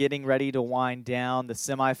Euros are getting ready to wind down. The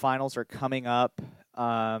semifinals are coming up.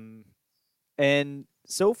 And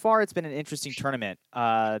so far it's been an interesting tournament.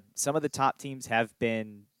 Some of the top teams have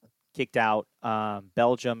been kicked out.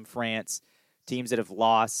 Belgium, France, teams that have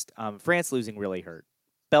lost. France losing really hurt.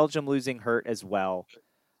 Belgium losing hurt as well.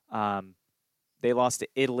 They lost to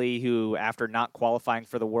Italy, who, after not qualifying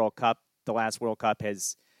for the World Cup, the last World Cup,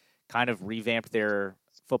 has kind of revamped their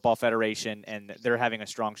football federation, and they're having a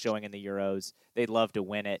strong showing in the Euros. They'd love to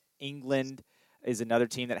win it. England is another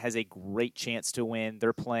team that has a great chance to win.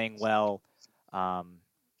 They're playing well. In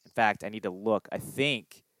fact, I need to look. I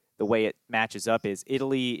think the way it matches up is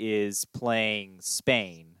Italy is playing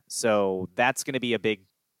Spain, so that's going to be a big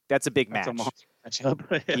match.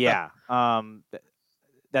 Matchup. Yeah.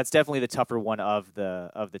 That's definitely the tougher one of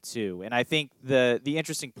the two. And I think the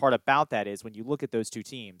interesting part about that is when you look at those two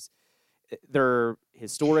teams, they're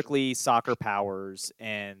historically soccer powers,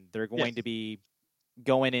 and they're going to be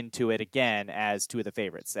going into it again as two of the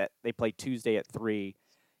favorites. That they play Tuesday at 3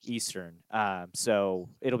 Eastern. So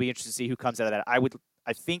it'll be interesting to see who comes out of that.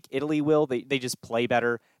 I think Italy will. They just play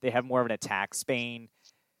better. They have more of an attack. Spain,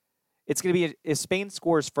 it's going to be if Spain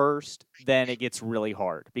scores first, then it gets really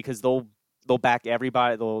hard because they'll back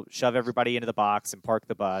everybody. They'll shove everybody into the box and park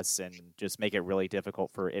the bus and just make it really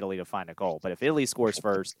difficult for Italy to find a goal. But if Italy scores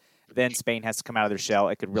first, then Spain has to come out of their shell.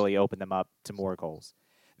 It could really open them up to more goals.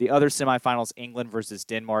 The other semifinals, England versus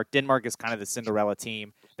Denmark. Denmark is kind of the Cinderella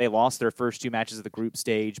team. They lost their first 2 matches of the group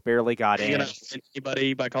stage, barely got in. Are you going to offend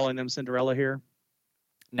anybody by calling them Cinderella here?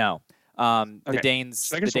 No. Okay. The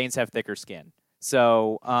Danes have thicker skin.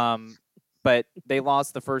 So, but they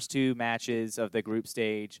lost the first 2 matches of the group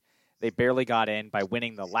stage. They barely got in by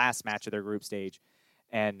winning the last match of their group stage,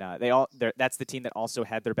 and that's the team that also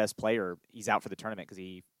had their best player. He's out for the tournament because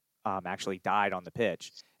he actually died on the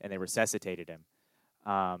pitch, and they resuscitated him.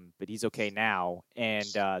 But he's okay now, and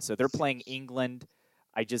so they're playing England.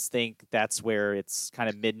 I just think that's where it's kind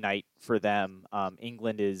of midnight for them.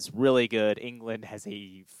 England is really good. England has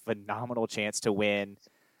a phenomenal chance to win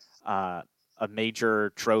a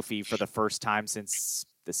major trophy for the first time since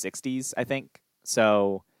the 60s, I think.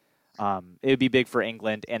 So it would be big for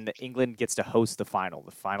England, and England gets to host the final.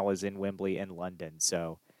 The final is in Wembley in London.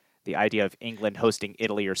 So the idea of England hosting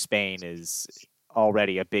Italy or Spain is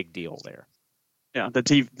already a big deal there. Yeah, the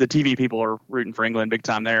TV people are rooting for England big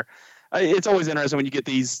time there. It's always interesting when you get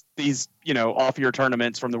these off-year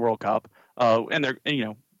tournaments from the World Cup, and they're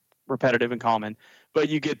repetitive and common. But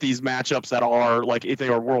you get these matchups that are like, if they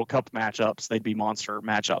were World Cup matchups, they'd be monster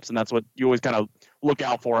matchups, and that's what you always kind of look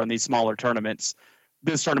out for in these smaller tournaments.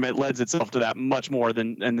 This tournament lends itself to that much more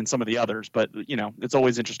than some of the others, but it's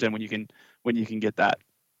always interesting when you can get that.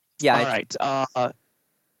 Yeah. All right.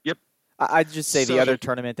 Yep. I'd just say the other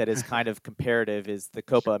tournament that is kind of comparative is the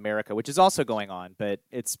Copa America, which is also going on, but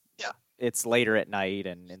it's later at night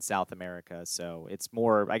and in South America, so it's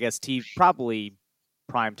more, I guess, probably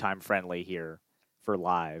primetime friendly here for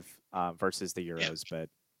live versus the Euros, but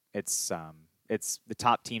it's the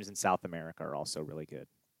top teams in South America are also really good.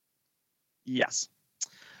 Yes.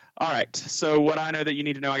 All right. So what I know that you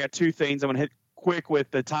need to know, I got 2 things. I'm going to hit quick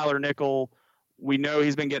with the Tyler Nickel. We know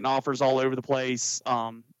he's been getting offers all over the place.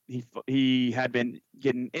 He had been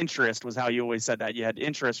getting interest, was how you always said that. You had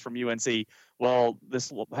interest from UNC. Well,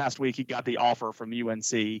 this past week he got the offer from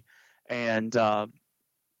UNC, and the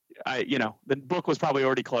book was probably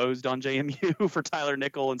already closed on JMU for Tyler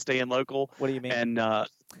Nickel and staying local. What do you mean? And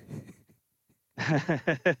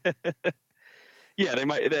yeah,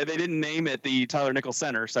 they didn't name it the Tyler Nickel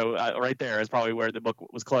Center, so right there is probably where the book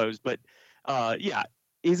was closed. But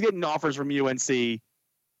he's getting offers from UNC.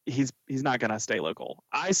 He's not going to stay local.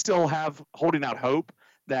 I still have holding out hope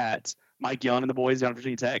that Mike Young and the boys down at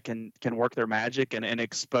Virginia Tech can work their magic and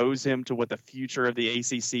expose him to what the future of the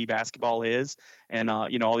ACC basketball is. And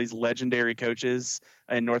all these legendary coaches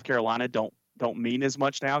in North Carolina don't mean as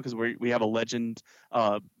much now because we have a legend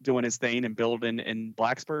doing his thing and building in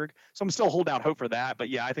Blacksburg. So I'm still holding out hope for that. But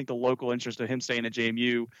yeah, I think the local interest of him staying at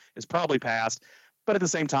JMU is probably past. But at the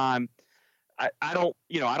same time, I don't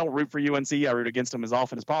root for UNC. I root against them as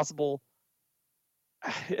often as possible.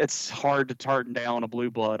 It's hard to turn down a blue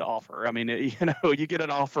blood offer. I mean, you get an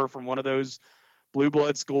offer from one of those blue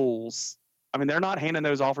blood schools. I mean, they're not handing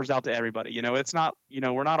those offers out to everybody. It's not,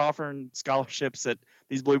 we're not offering scholarships at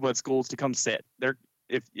these blue blood schools to come sit.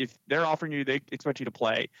 If they're offering you, they expect you to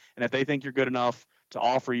play. And if they think you're good enough to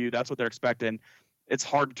offer you, that's what they're expecting. It's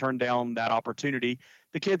hard to turn down that opportunity.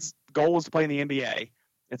 The kid's goal is to play in the NBA.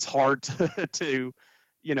 It's hard to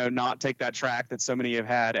not take that track that so many have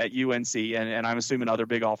had at UNC, and I'm assuming other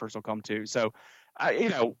big offers will come too. So,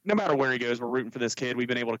 no matter where he goes, we're rooting for this kid. We've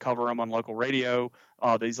been able to cover him on local radio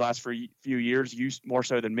these last few years, you more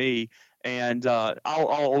so than me. And I'll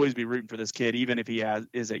always be rooting for this kid, even if he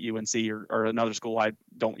is at UNC or another school I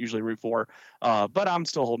don't usually root for. But I'm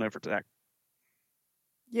still holding it for Tech.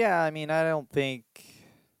 Yeah, I mean, I don't think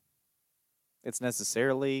it's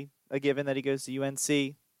necessarily a given that he goes to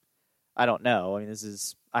UNC. I don't know. I mean,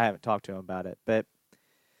 I haven't talked to him about it, but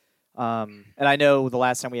and I know the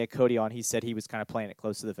last time we had Cody on, he said he was kind of playing it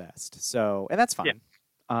close to the vest. So, and that's fine.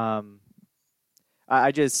 Yeah.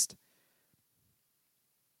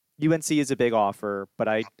 UNC is a big offer, but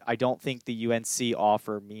I don't think the UNC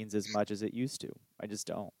offer means as much as it used to. I just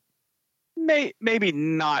don't. Maybe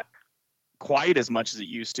not quite as much as it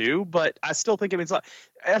used to, but I still think it means.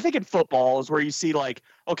 I think in football is where you see like,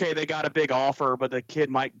 okay, they got a big offer, but the kid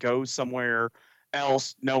might go somewhere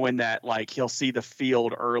else knowing that like he'll see the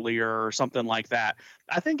field earlier or something like that.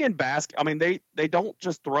 I think in basketball, I mean, they don't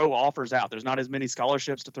just throw offers out. There's not as many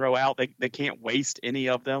scholarships to throw out. They can't waste any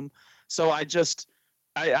of them. So I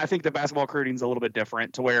think the basketball recruiting is a little bit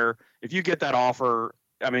different to where if you get that offer,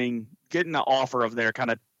 I mean, getting the offer of there kind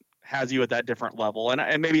of has you at that different level.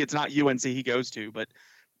 And maybe it's not UNC he goes to, but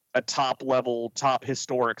a top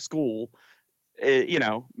historic school,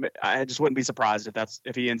 I just wouldn't be surprised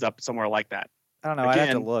if he ends up somewhere like that. I don't know. Again, I'd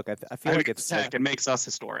have to look. I feel like it's Tech. It makes us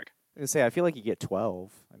historic. I feel like you get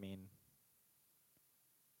 12. I mean,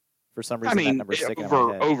 for some reason, that number's sticking in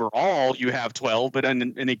my head. Overall, you have 12, but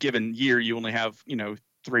in a given year, you only have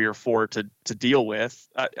 3 or 4 to deal with.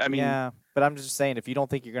 I mean, yeah. But I'm just saying, if you don't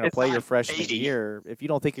think you're going to play your freshman year, if you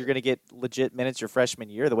don't think you're going to get legit minutes your freshman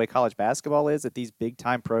year, the way college basketball is at these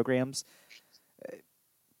big-time programs, if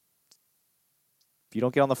you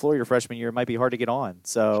don't get on the floor your freshman year, it might be hard to get on.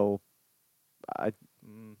 So, I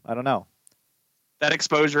don't know. That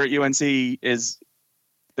exposure at UNC is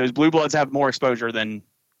 – those blue bloods have more exposure than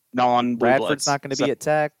non-blue bloods. Bradford's not going to be at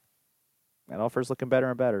Tech. That offer's looking better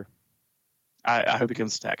and better. I hope he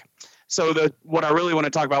comes to Tech. So what I really want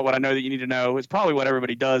to talk about, what I know that you need to know, is probably what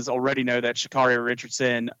everybody does already know, that Sha'Carri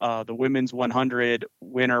Richardson, the women's 100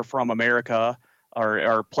 winner from America,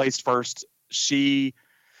 or placed first. She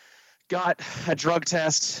got a drug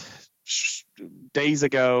test days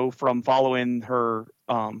ago from following her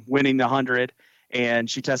winning the 100, and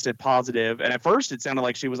she tested positive. And at first, it sounded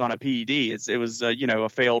like she was on a PED. It was a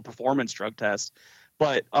failed performance drug test,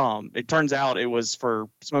 but it turns out it was for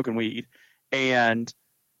smoking weed. And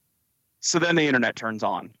so then the internet turns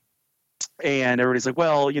on and everybody's like,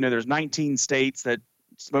 well, there's 19 states that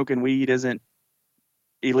smoking weed isn't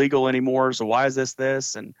illegal anymore. So why is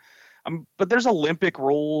this? And but there's Olympic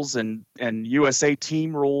rules and USA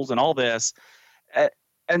team rules and all this.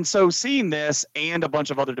 And so seeing this and a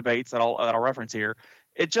bunch of other debates that I'll reference here,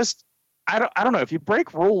 it just, I don't know, if you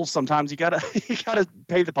break rules, sometimes you gotta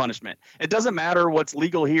pay the punishment. It doesn't matter what's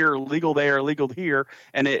legal here, legal there, legal here.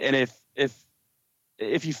 And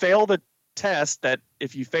if you fail the test, that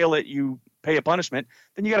if you fail it, you pay a punishment,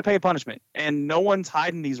 then you got to pay a punishment. And no one's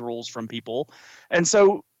hiding these rules from people. And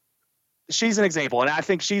so she's an example. And I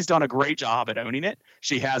think she's done a great job at owning it.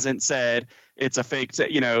 She hasn't said it's a fake,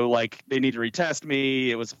 like they need to retest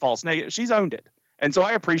me, it was a false negative. She's owned it. And so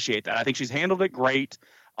I appreciate that. I think she's handled it great.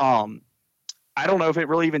 I don't know if it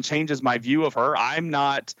really even changes my view of her. I'm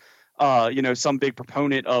not, some big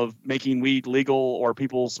proponent of making weed legal or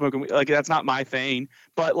people smoking weed. Like, that's not my thing.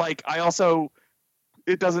 But like,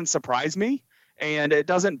 it doesn't surprise me and it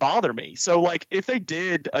doesn't bother me. So like, if they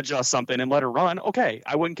did adjust something and let her run, okay,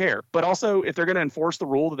 I wouldn't care. But also, if they're going to enforce the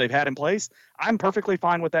rule that they've had in place, I'm perfectly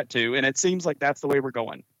fine with that too. And it seems like that's the way we're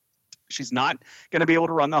going. She's not going to be able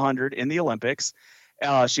to run the 100 in the Olympics.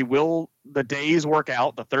 She will, the days work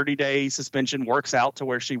out, the 30-day suspension works out to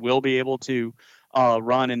where she will be able to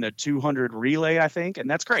run in the 200 relay, I think, and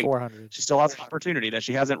that's great. 400. She still has an opportunity, that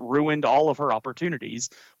she hasn't ruined all of her opportunities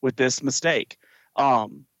with this mistake.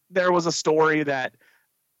 There was a story that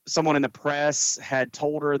someone in the press had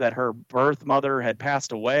told her that her birth mother had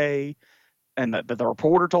passed away, and that the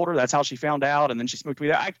reporter told her that's how she found out, and then she smoked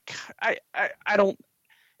weed. I don't.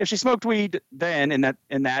 if she smoked weed then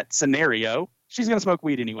in that scenario, she's going to smoke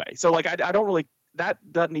weed anyway. So like, I don't really, that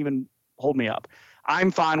doesn't even hold me up.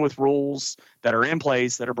 I'm fine with rules that are in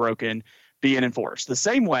place that are broken being enforced. The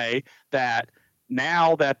same way that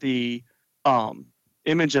now that the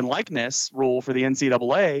image and likeness rule for the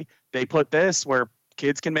NCAA, they put this where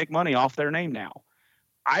kids can make money off their name now.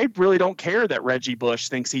 I really don't care that Reggie Bush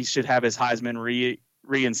thinks he should have his Heisman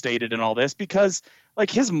reinstated and all this, because like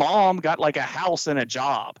his mom got like a house and a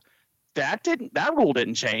job. That rule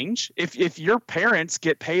didn't change. If your parents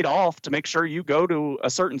get paid off to make sure you go to a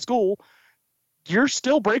certain school, you're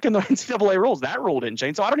still breaking the NCAA rules. That rule didn't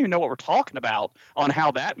change. So I don't even know what we're talking about on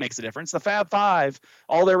how that makes a difference. The Fab Five,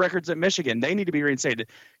 all their records at Michigan, they need to be reinstated.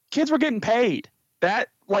 Kids were getting paid. That,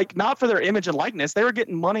 like, not for their image and likeness. They were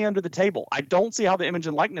getting money under the table. I don't see how the image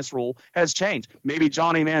and likeness rule has changed. Maybe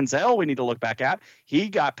Johnny Manziel we need to look back at. He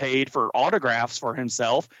got paid for autographs for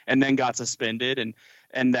himself and then got suspended.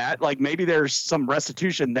 And that, like, maybe there's some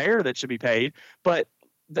restitution there that should be paid. But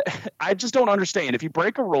I just don't understand. If you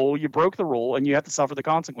break a rule, you broke the rule, and you have to suffer the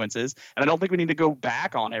consequences. And I don't think we need to go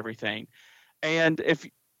back on everything. And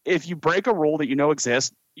if you break a rule that you know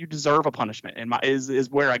exists, you deserve a punishment. And is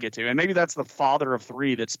where I get to. And maybe that's the father of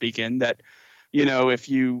three that's speaking. That, if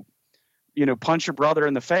you punch your brother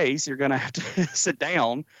in the face, you're going to have to sit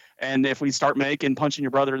down. And if we start making punching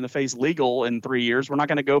your brother in the face legal in 3 years, we're not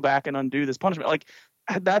going to go back and undo this punishment. Like,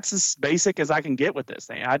 that's as basic as I can get with this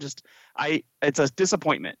thing. It's a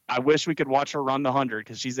disappointment. I wish we could watch her run the 100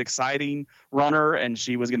 because she's an exciting runner, and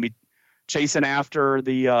she was going to be chasing after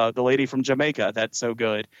the lady from Jamaica. That's so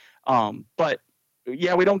good. But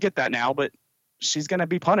yeah, we don't get that now, but she's going to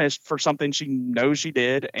be punished for something she knows she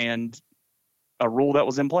did and a rule that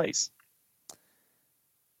was in place.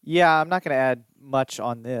 Yeah, I'm not going to add much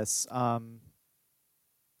on this.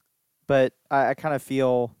 But I kind of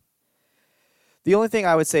feel the only thing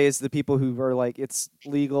I would say is the people who are like, it's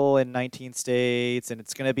legal in 19 states and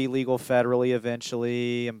it's going to be legal federally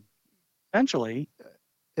eventually.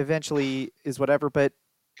 Eventually is whatever, but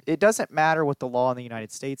it doesn't matter what the law in the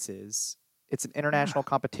United States is. It's an international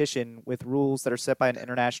competition with rules that are set by an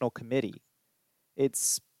international committee.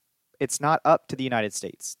 It's not up to the United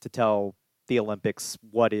States to tell the Olympics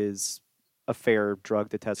what is a fair drug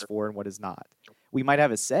to test for and what is not. We might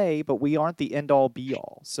have a say, but we aren't the end all be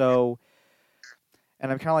all. So,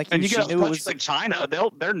 and I'm kind of like, and you get places like China,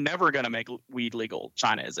 they're never going to make weed legal.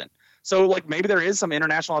 China isn't. So like maybe there is some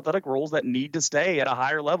international athletic rules that need to stay at a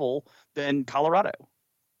higher level than Colorado.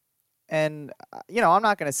 And, I'm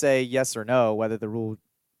not going to say yes or no, whether the rule,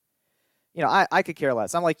 I could care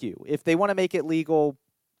less. I'm like you. If they want to make it legal,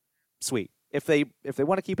 sweet. If they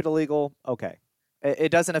want to keep it illegal, okay.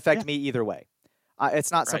 It doesn't affect me either way.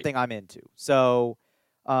 It's not something I'm into. So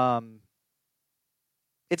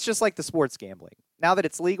it's just like the sports gambling. Now that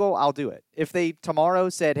it's legal, I'll do it. If they tomorrow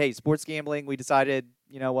said, hey, sports gambling, we decided,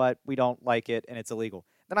 you know what, we don't like it and it's illegal,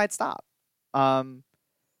 then I'd stop.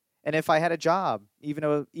 And if I had a job,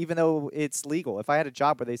 even though it's legal, if I had a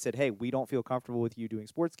job where they said, hey, we don't feel comfortable with you doing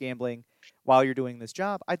sports gambling while you're doing this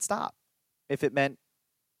job, I'd stop if it meant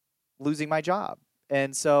losing my job.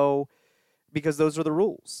 And so, because those are the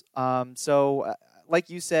rules.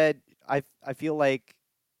 Like you said, I feel like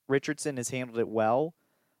Richardson has handled it well.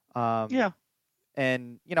 Yeah.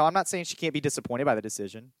 And, I'm not saying she can't be disappointed by the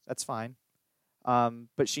decision. That's fine.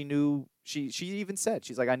 But she knew, she even said,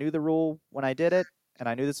 she's like, I knew the rule when I did it, and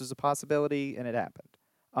I knew this was a possibility, and it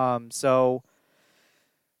happened. So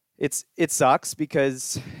it sucks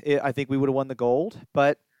because I think we would have won the gold,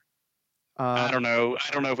 but I don't know.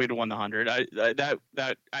 I don't know if we'd have won the 100.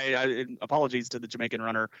 I apologies to the Jamaican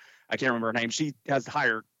runner. I can't remember her name. She has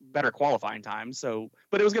better qualifying time. So,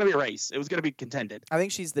 but it was going to be a race. It was going to be contended. I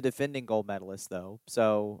think she's the defending gold medalist, though.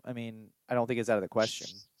 So, I mean, I don't think it's out of the question.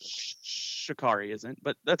 Sha'Carri isn't,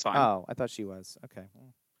 but that's fine. Oh, I thought she was. Okay.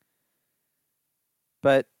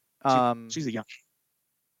 But she's a young.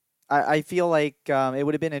 I feel like it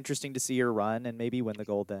would have been interesting to see her run and maybe win the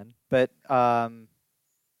gold then. But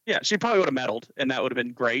yeah, she probably would have medaled, and that would have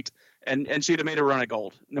been great. And she'd have made a run at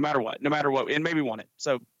gold, no matter what, and maybe won it.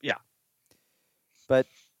 So yeah. But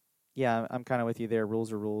yeah, I'm kind of with you there.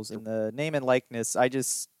 Rules are rules, and the name and likeness. I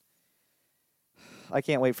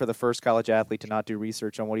can't wait for the first college athlete to not do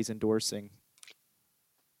research on what he's endorsing.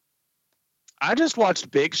 I just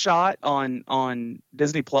watched Big Shot on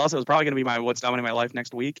Disney Plus. It was probably going to be What's Dominating My Life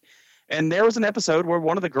next week. And there was an episode where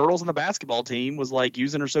one of the girls on the basketball team was like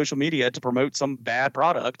using her social media to promote some bad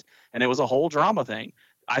product, and it was a whole drama thing.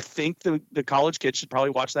 I think the college kids should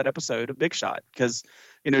probably watch that episode of Big Shot because,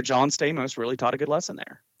 John Stamos really taught a good lesson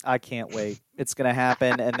there. I can't wait. It's going to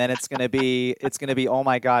happen, and then it's going to be, oh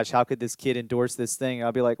my gosh, how could this kid endorse this thing?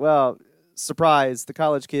 I'll be like, well, surprise, the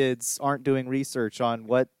college kids aren't doing research on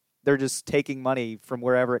what, they're just taking money from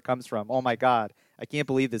wherever it comes from. Oh my God, I can't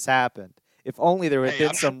believe this happened. If only there had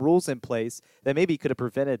been some rules in place that maybe could have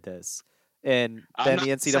prevented this, and then the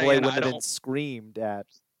NCAA wouldn't have been screamed at.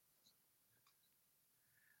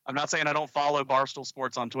 I'm not saying I don't follow Barstool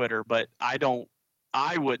Sports on Twitter, but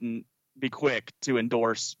I wouldn't be quick to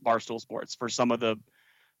endorse Barstool Sports for some of the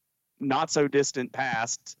not so distant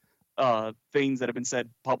past things that have been said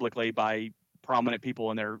publicly by prominent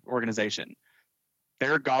people in their organization.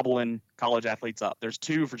 They're gobbling college athletes up. There's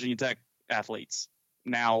 2 Virginia Tech athletes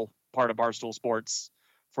now part of Barstool Sports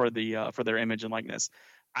for their image and likeness.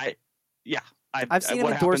 I've seen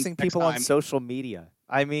them endorsing people on social media.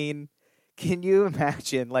 I mean, can you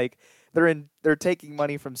imagine? Like they're taking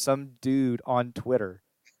money from some dude on Twitter.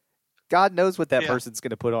 God knows what that person's going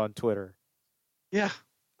to put on Twitter. Yeah.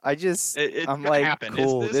 I'm like, happen.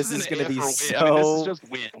 Cool. This is going to be so.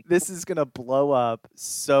 This is going to blow up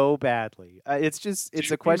so badly.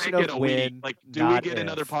 It's a question of when. Like, do we get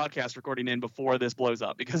another podcast recording in before this blows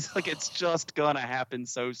up? Because like it's just going to happen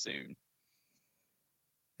so soon.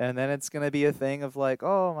 And then it's going to be a thing of like,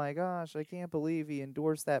 oh my gosh, I can't believe he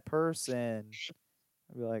endorsed that person.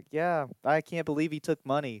 I'll be like, yeah, I can't believe he took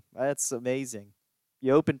money. That's amazing.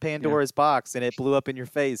 You opened Pandora's box and it blew up in your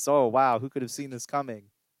face. Oh, wow, who could have seen this coming?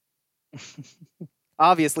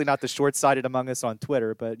 Obviously not the short-sighted among us on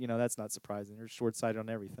Twitter, but, that's not surprising. They're short-sighted on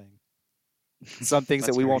everything. Some things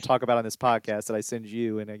that we won't talk about on this podcast that I send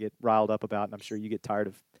you and I get riled up about, and I'm sure you get tired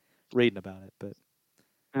of reading about it. But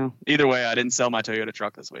well, either way, I didn't sell my Toyota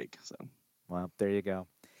truck this week. So, well, there you go.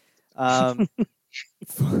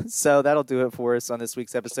 So that'll do it for us on this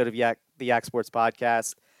week's episode of the Yak Sports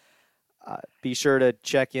Podcast. Be sure to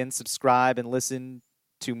check in, subscribe, and listen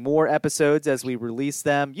to more episodes as we release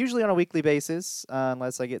them, usually on a weekly basis,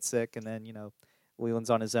 unless I get sick, and then,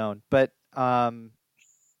 Leland's on his own. But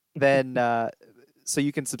then, so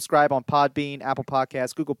you can subscribe on Podbean, Apple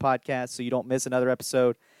Podcasts, Google Podcasts, so you don't miss another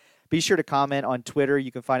episode. Be sure to comment on Twitter.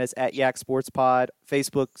 You can find us at Yak Sports Pod.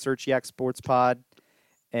 Facebook, search Yak Sports Pod.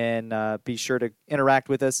 And be sure to interact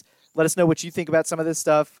with us. Let us know what you think about some of this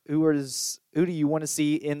stuff. Who do you want to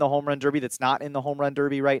see in the Home Run Derby that's not in the Home Run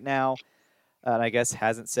Derby right now? And I guess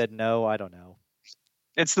hasn't said no. I don't know.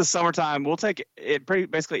 It's the summertime. We'll take it.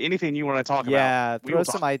 Basically anything you want to talk about. Yeah, throw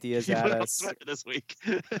some ideas at us this week.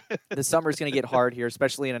 The summer's going to get hard here,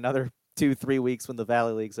 especially in another 2-3 weeks when the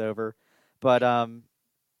Valley League's over. But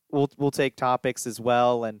we'll take topics as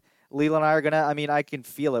well. And Leland and I are going to, I can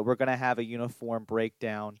feel it. We're going to have a uniform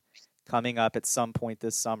breakdown coming up at some point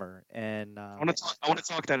this summer. And I want to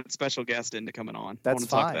talk that special guest into coming on. That's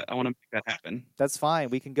fine. I want to make that happen. That's fine.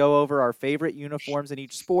 We can go over our favorite uniforms in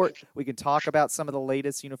each sport. We can talk about some of the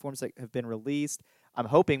latest uniforms that have been released. I'm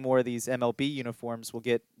hoping more of these MLB uniforms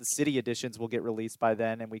the city editions will get released by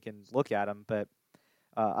then and we can look at them. But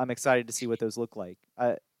I'm excited to see what those look like.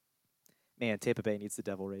 Man, Tampa Bay needs the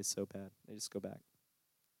Devil Rays so bad. They just go back.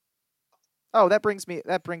 Oh, that brings me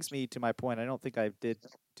to my point. I don't think I did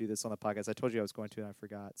do this on the podcast. I told you I was going to, and I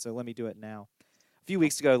forgot. So let me do it now. A few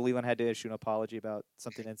weeks ago, Leland had to issue an apology about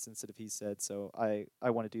something insensitive he said. So I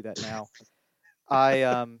want to do that now.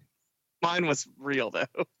 Mine was real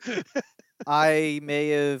though. I may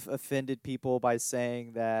have offended people by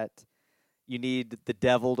saying that you need the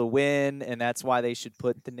devil to win, and that's why they should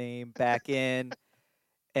put the name back in.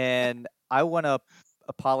 And I want to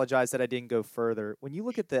apologize that I didn't go further. When you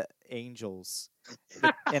look at the Angels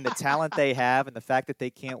and the talent they have and the fact that they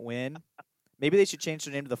can't win, maybe they should change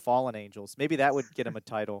their name to the Fallen Angels. Maybe that would get them a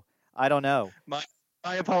title. I don't know. My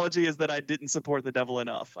apology is that I didn't support the devil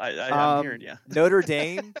enough. I'm hearing you. Notre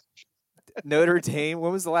Dame.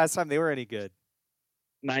 When was the last time they were any good?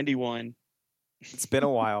 91. It's been a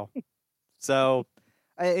while. So,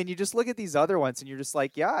 and you just look at these other ones and you're just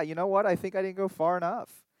like, yeah, you know what? I think I didn't go far enough.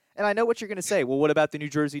 And I know what you're going to say. Well, what about the New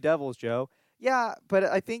Jersey Devils, Joe? Yeah, but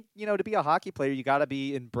I think, to be a hockey player, you got to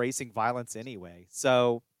be embracing violence anyway.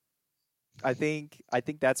 So I think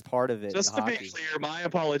that's part of it. Just to be clear, my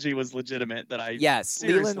apology was legitimate. Yes,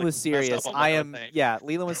 Leland was serious.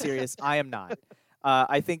 Leland was serious. I am not.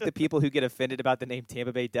 I think the people who get offended about the name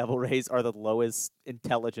Tampa Bay Devil Rays are the lowest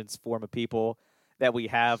intelligence form of people that we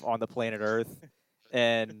have on the planet Earth.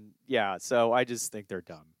 And yeah, so I just think they're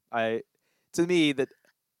dumb. To me, that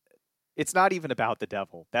it's not even about the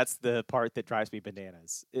devil. That's the part that drives me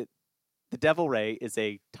bananas. The devil ray is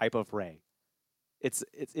a type of ray. It's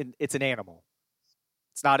an animal.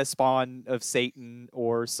 It's not a spawn of Satan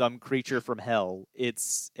or some creature from hell.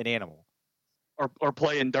 It's an animal. Or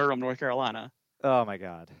play in Durham, North Carolina. Oh my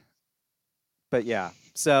God. But yeah,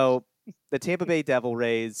 so the Tampa Bay Devil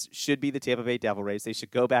Rays should be the Tampa Bay Devil Rays. They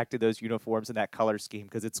should go back to those uniforms and that color scheme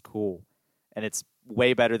because it's cool. And it's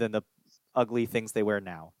way better than the ugly things they wear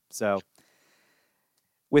now. So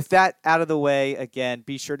with that out of the way, again,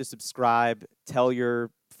 be sure to subscribe. Tell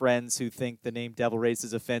your friends who think the name Devil Rays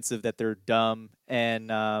is offensive that they're dumb. And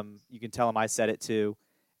you can tell them I said it too.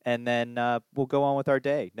 And then we'll go on with our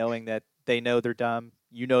day knowing that they know they're dumb,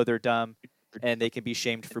 you know they're dumb, and they can be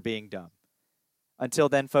shamed for being dumb. Until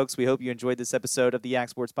then, folks, we hope you enjoyed this episode of the Yak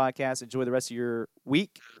Sports Podcast. Enjoy the rest of your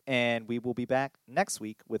week, and we will be back next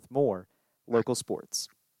week with more local sports.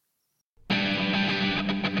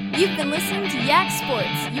 You've been listening to Yak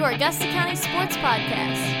Sports, your Augusta County sports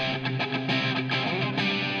podcast.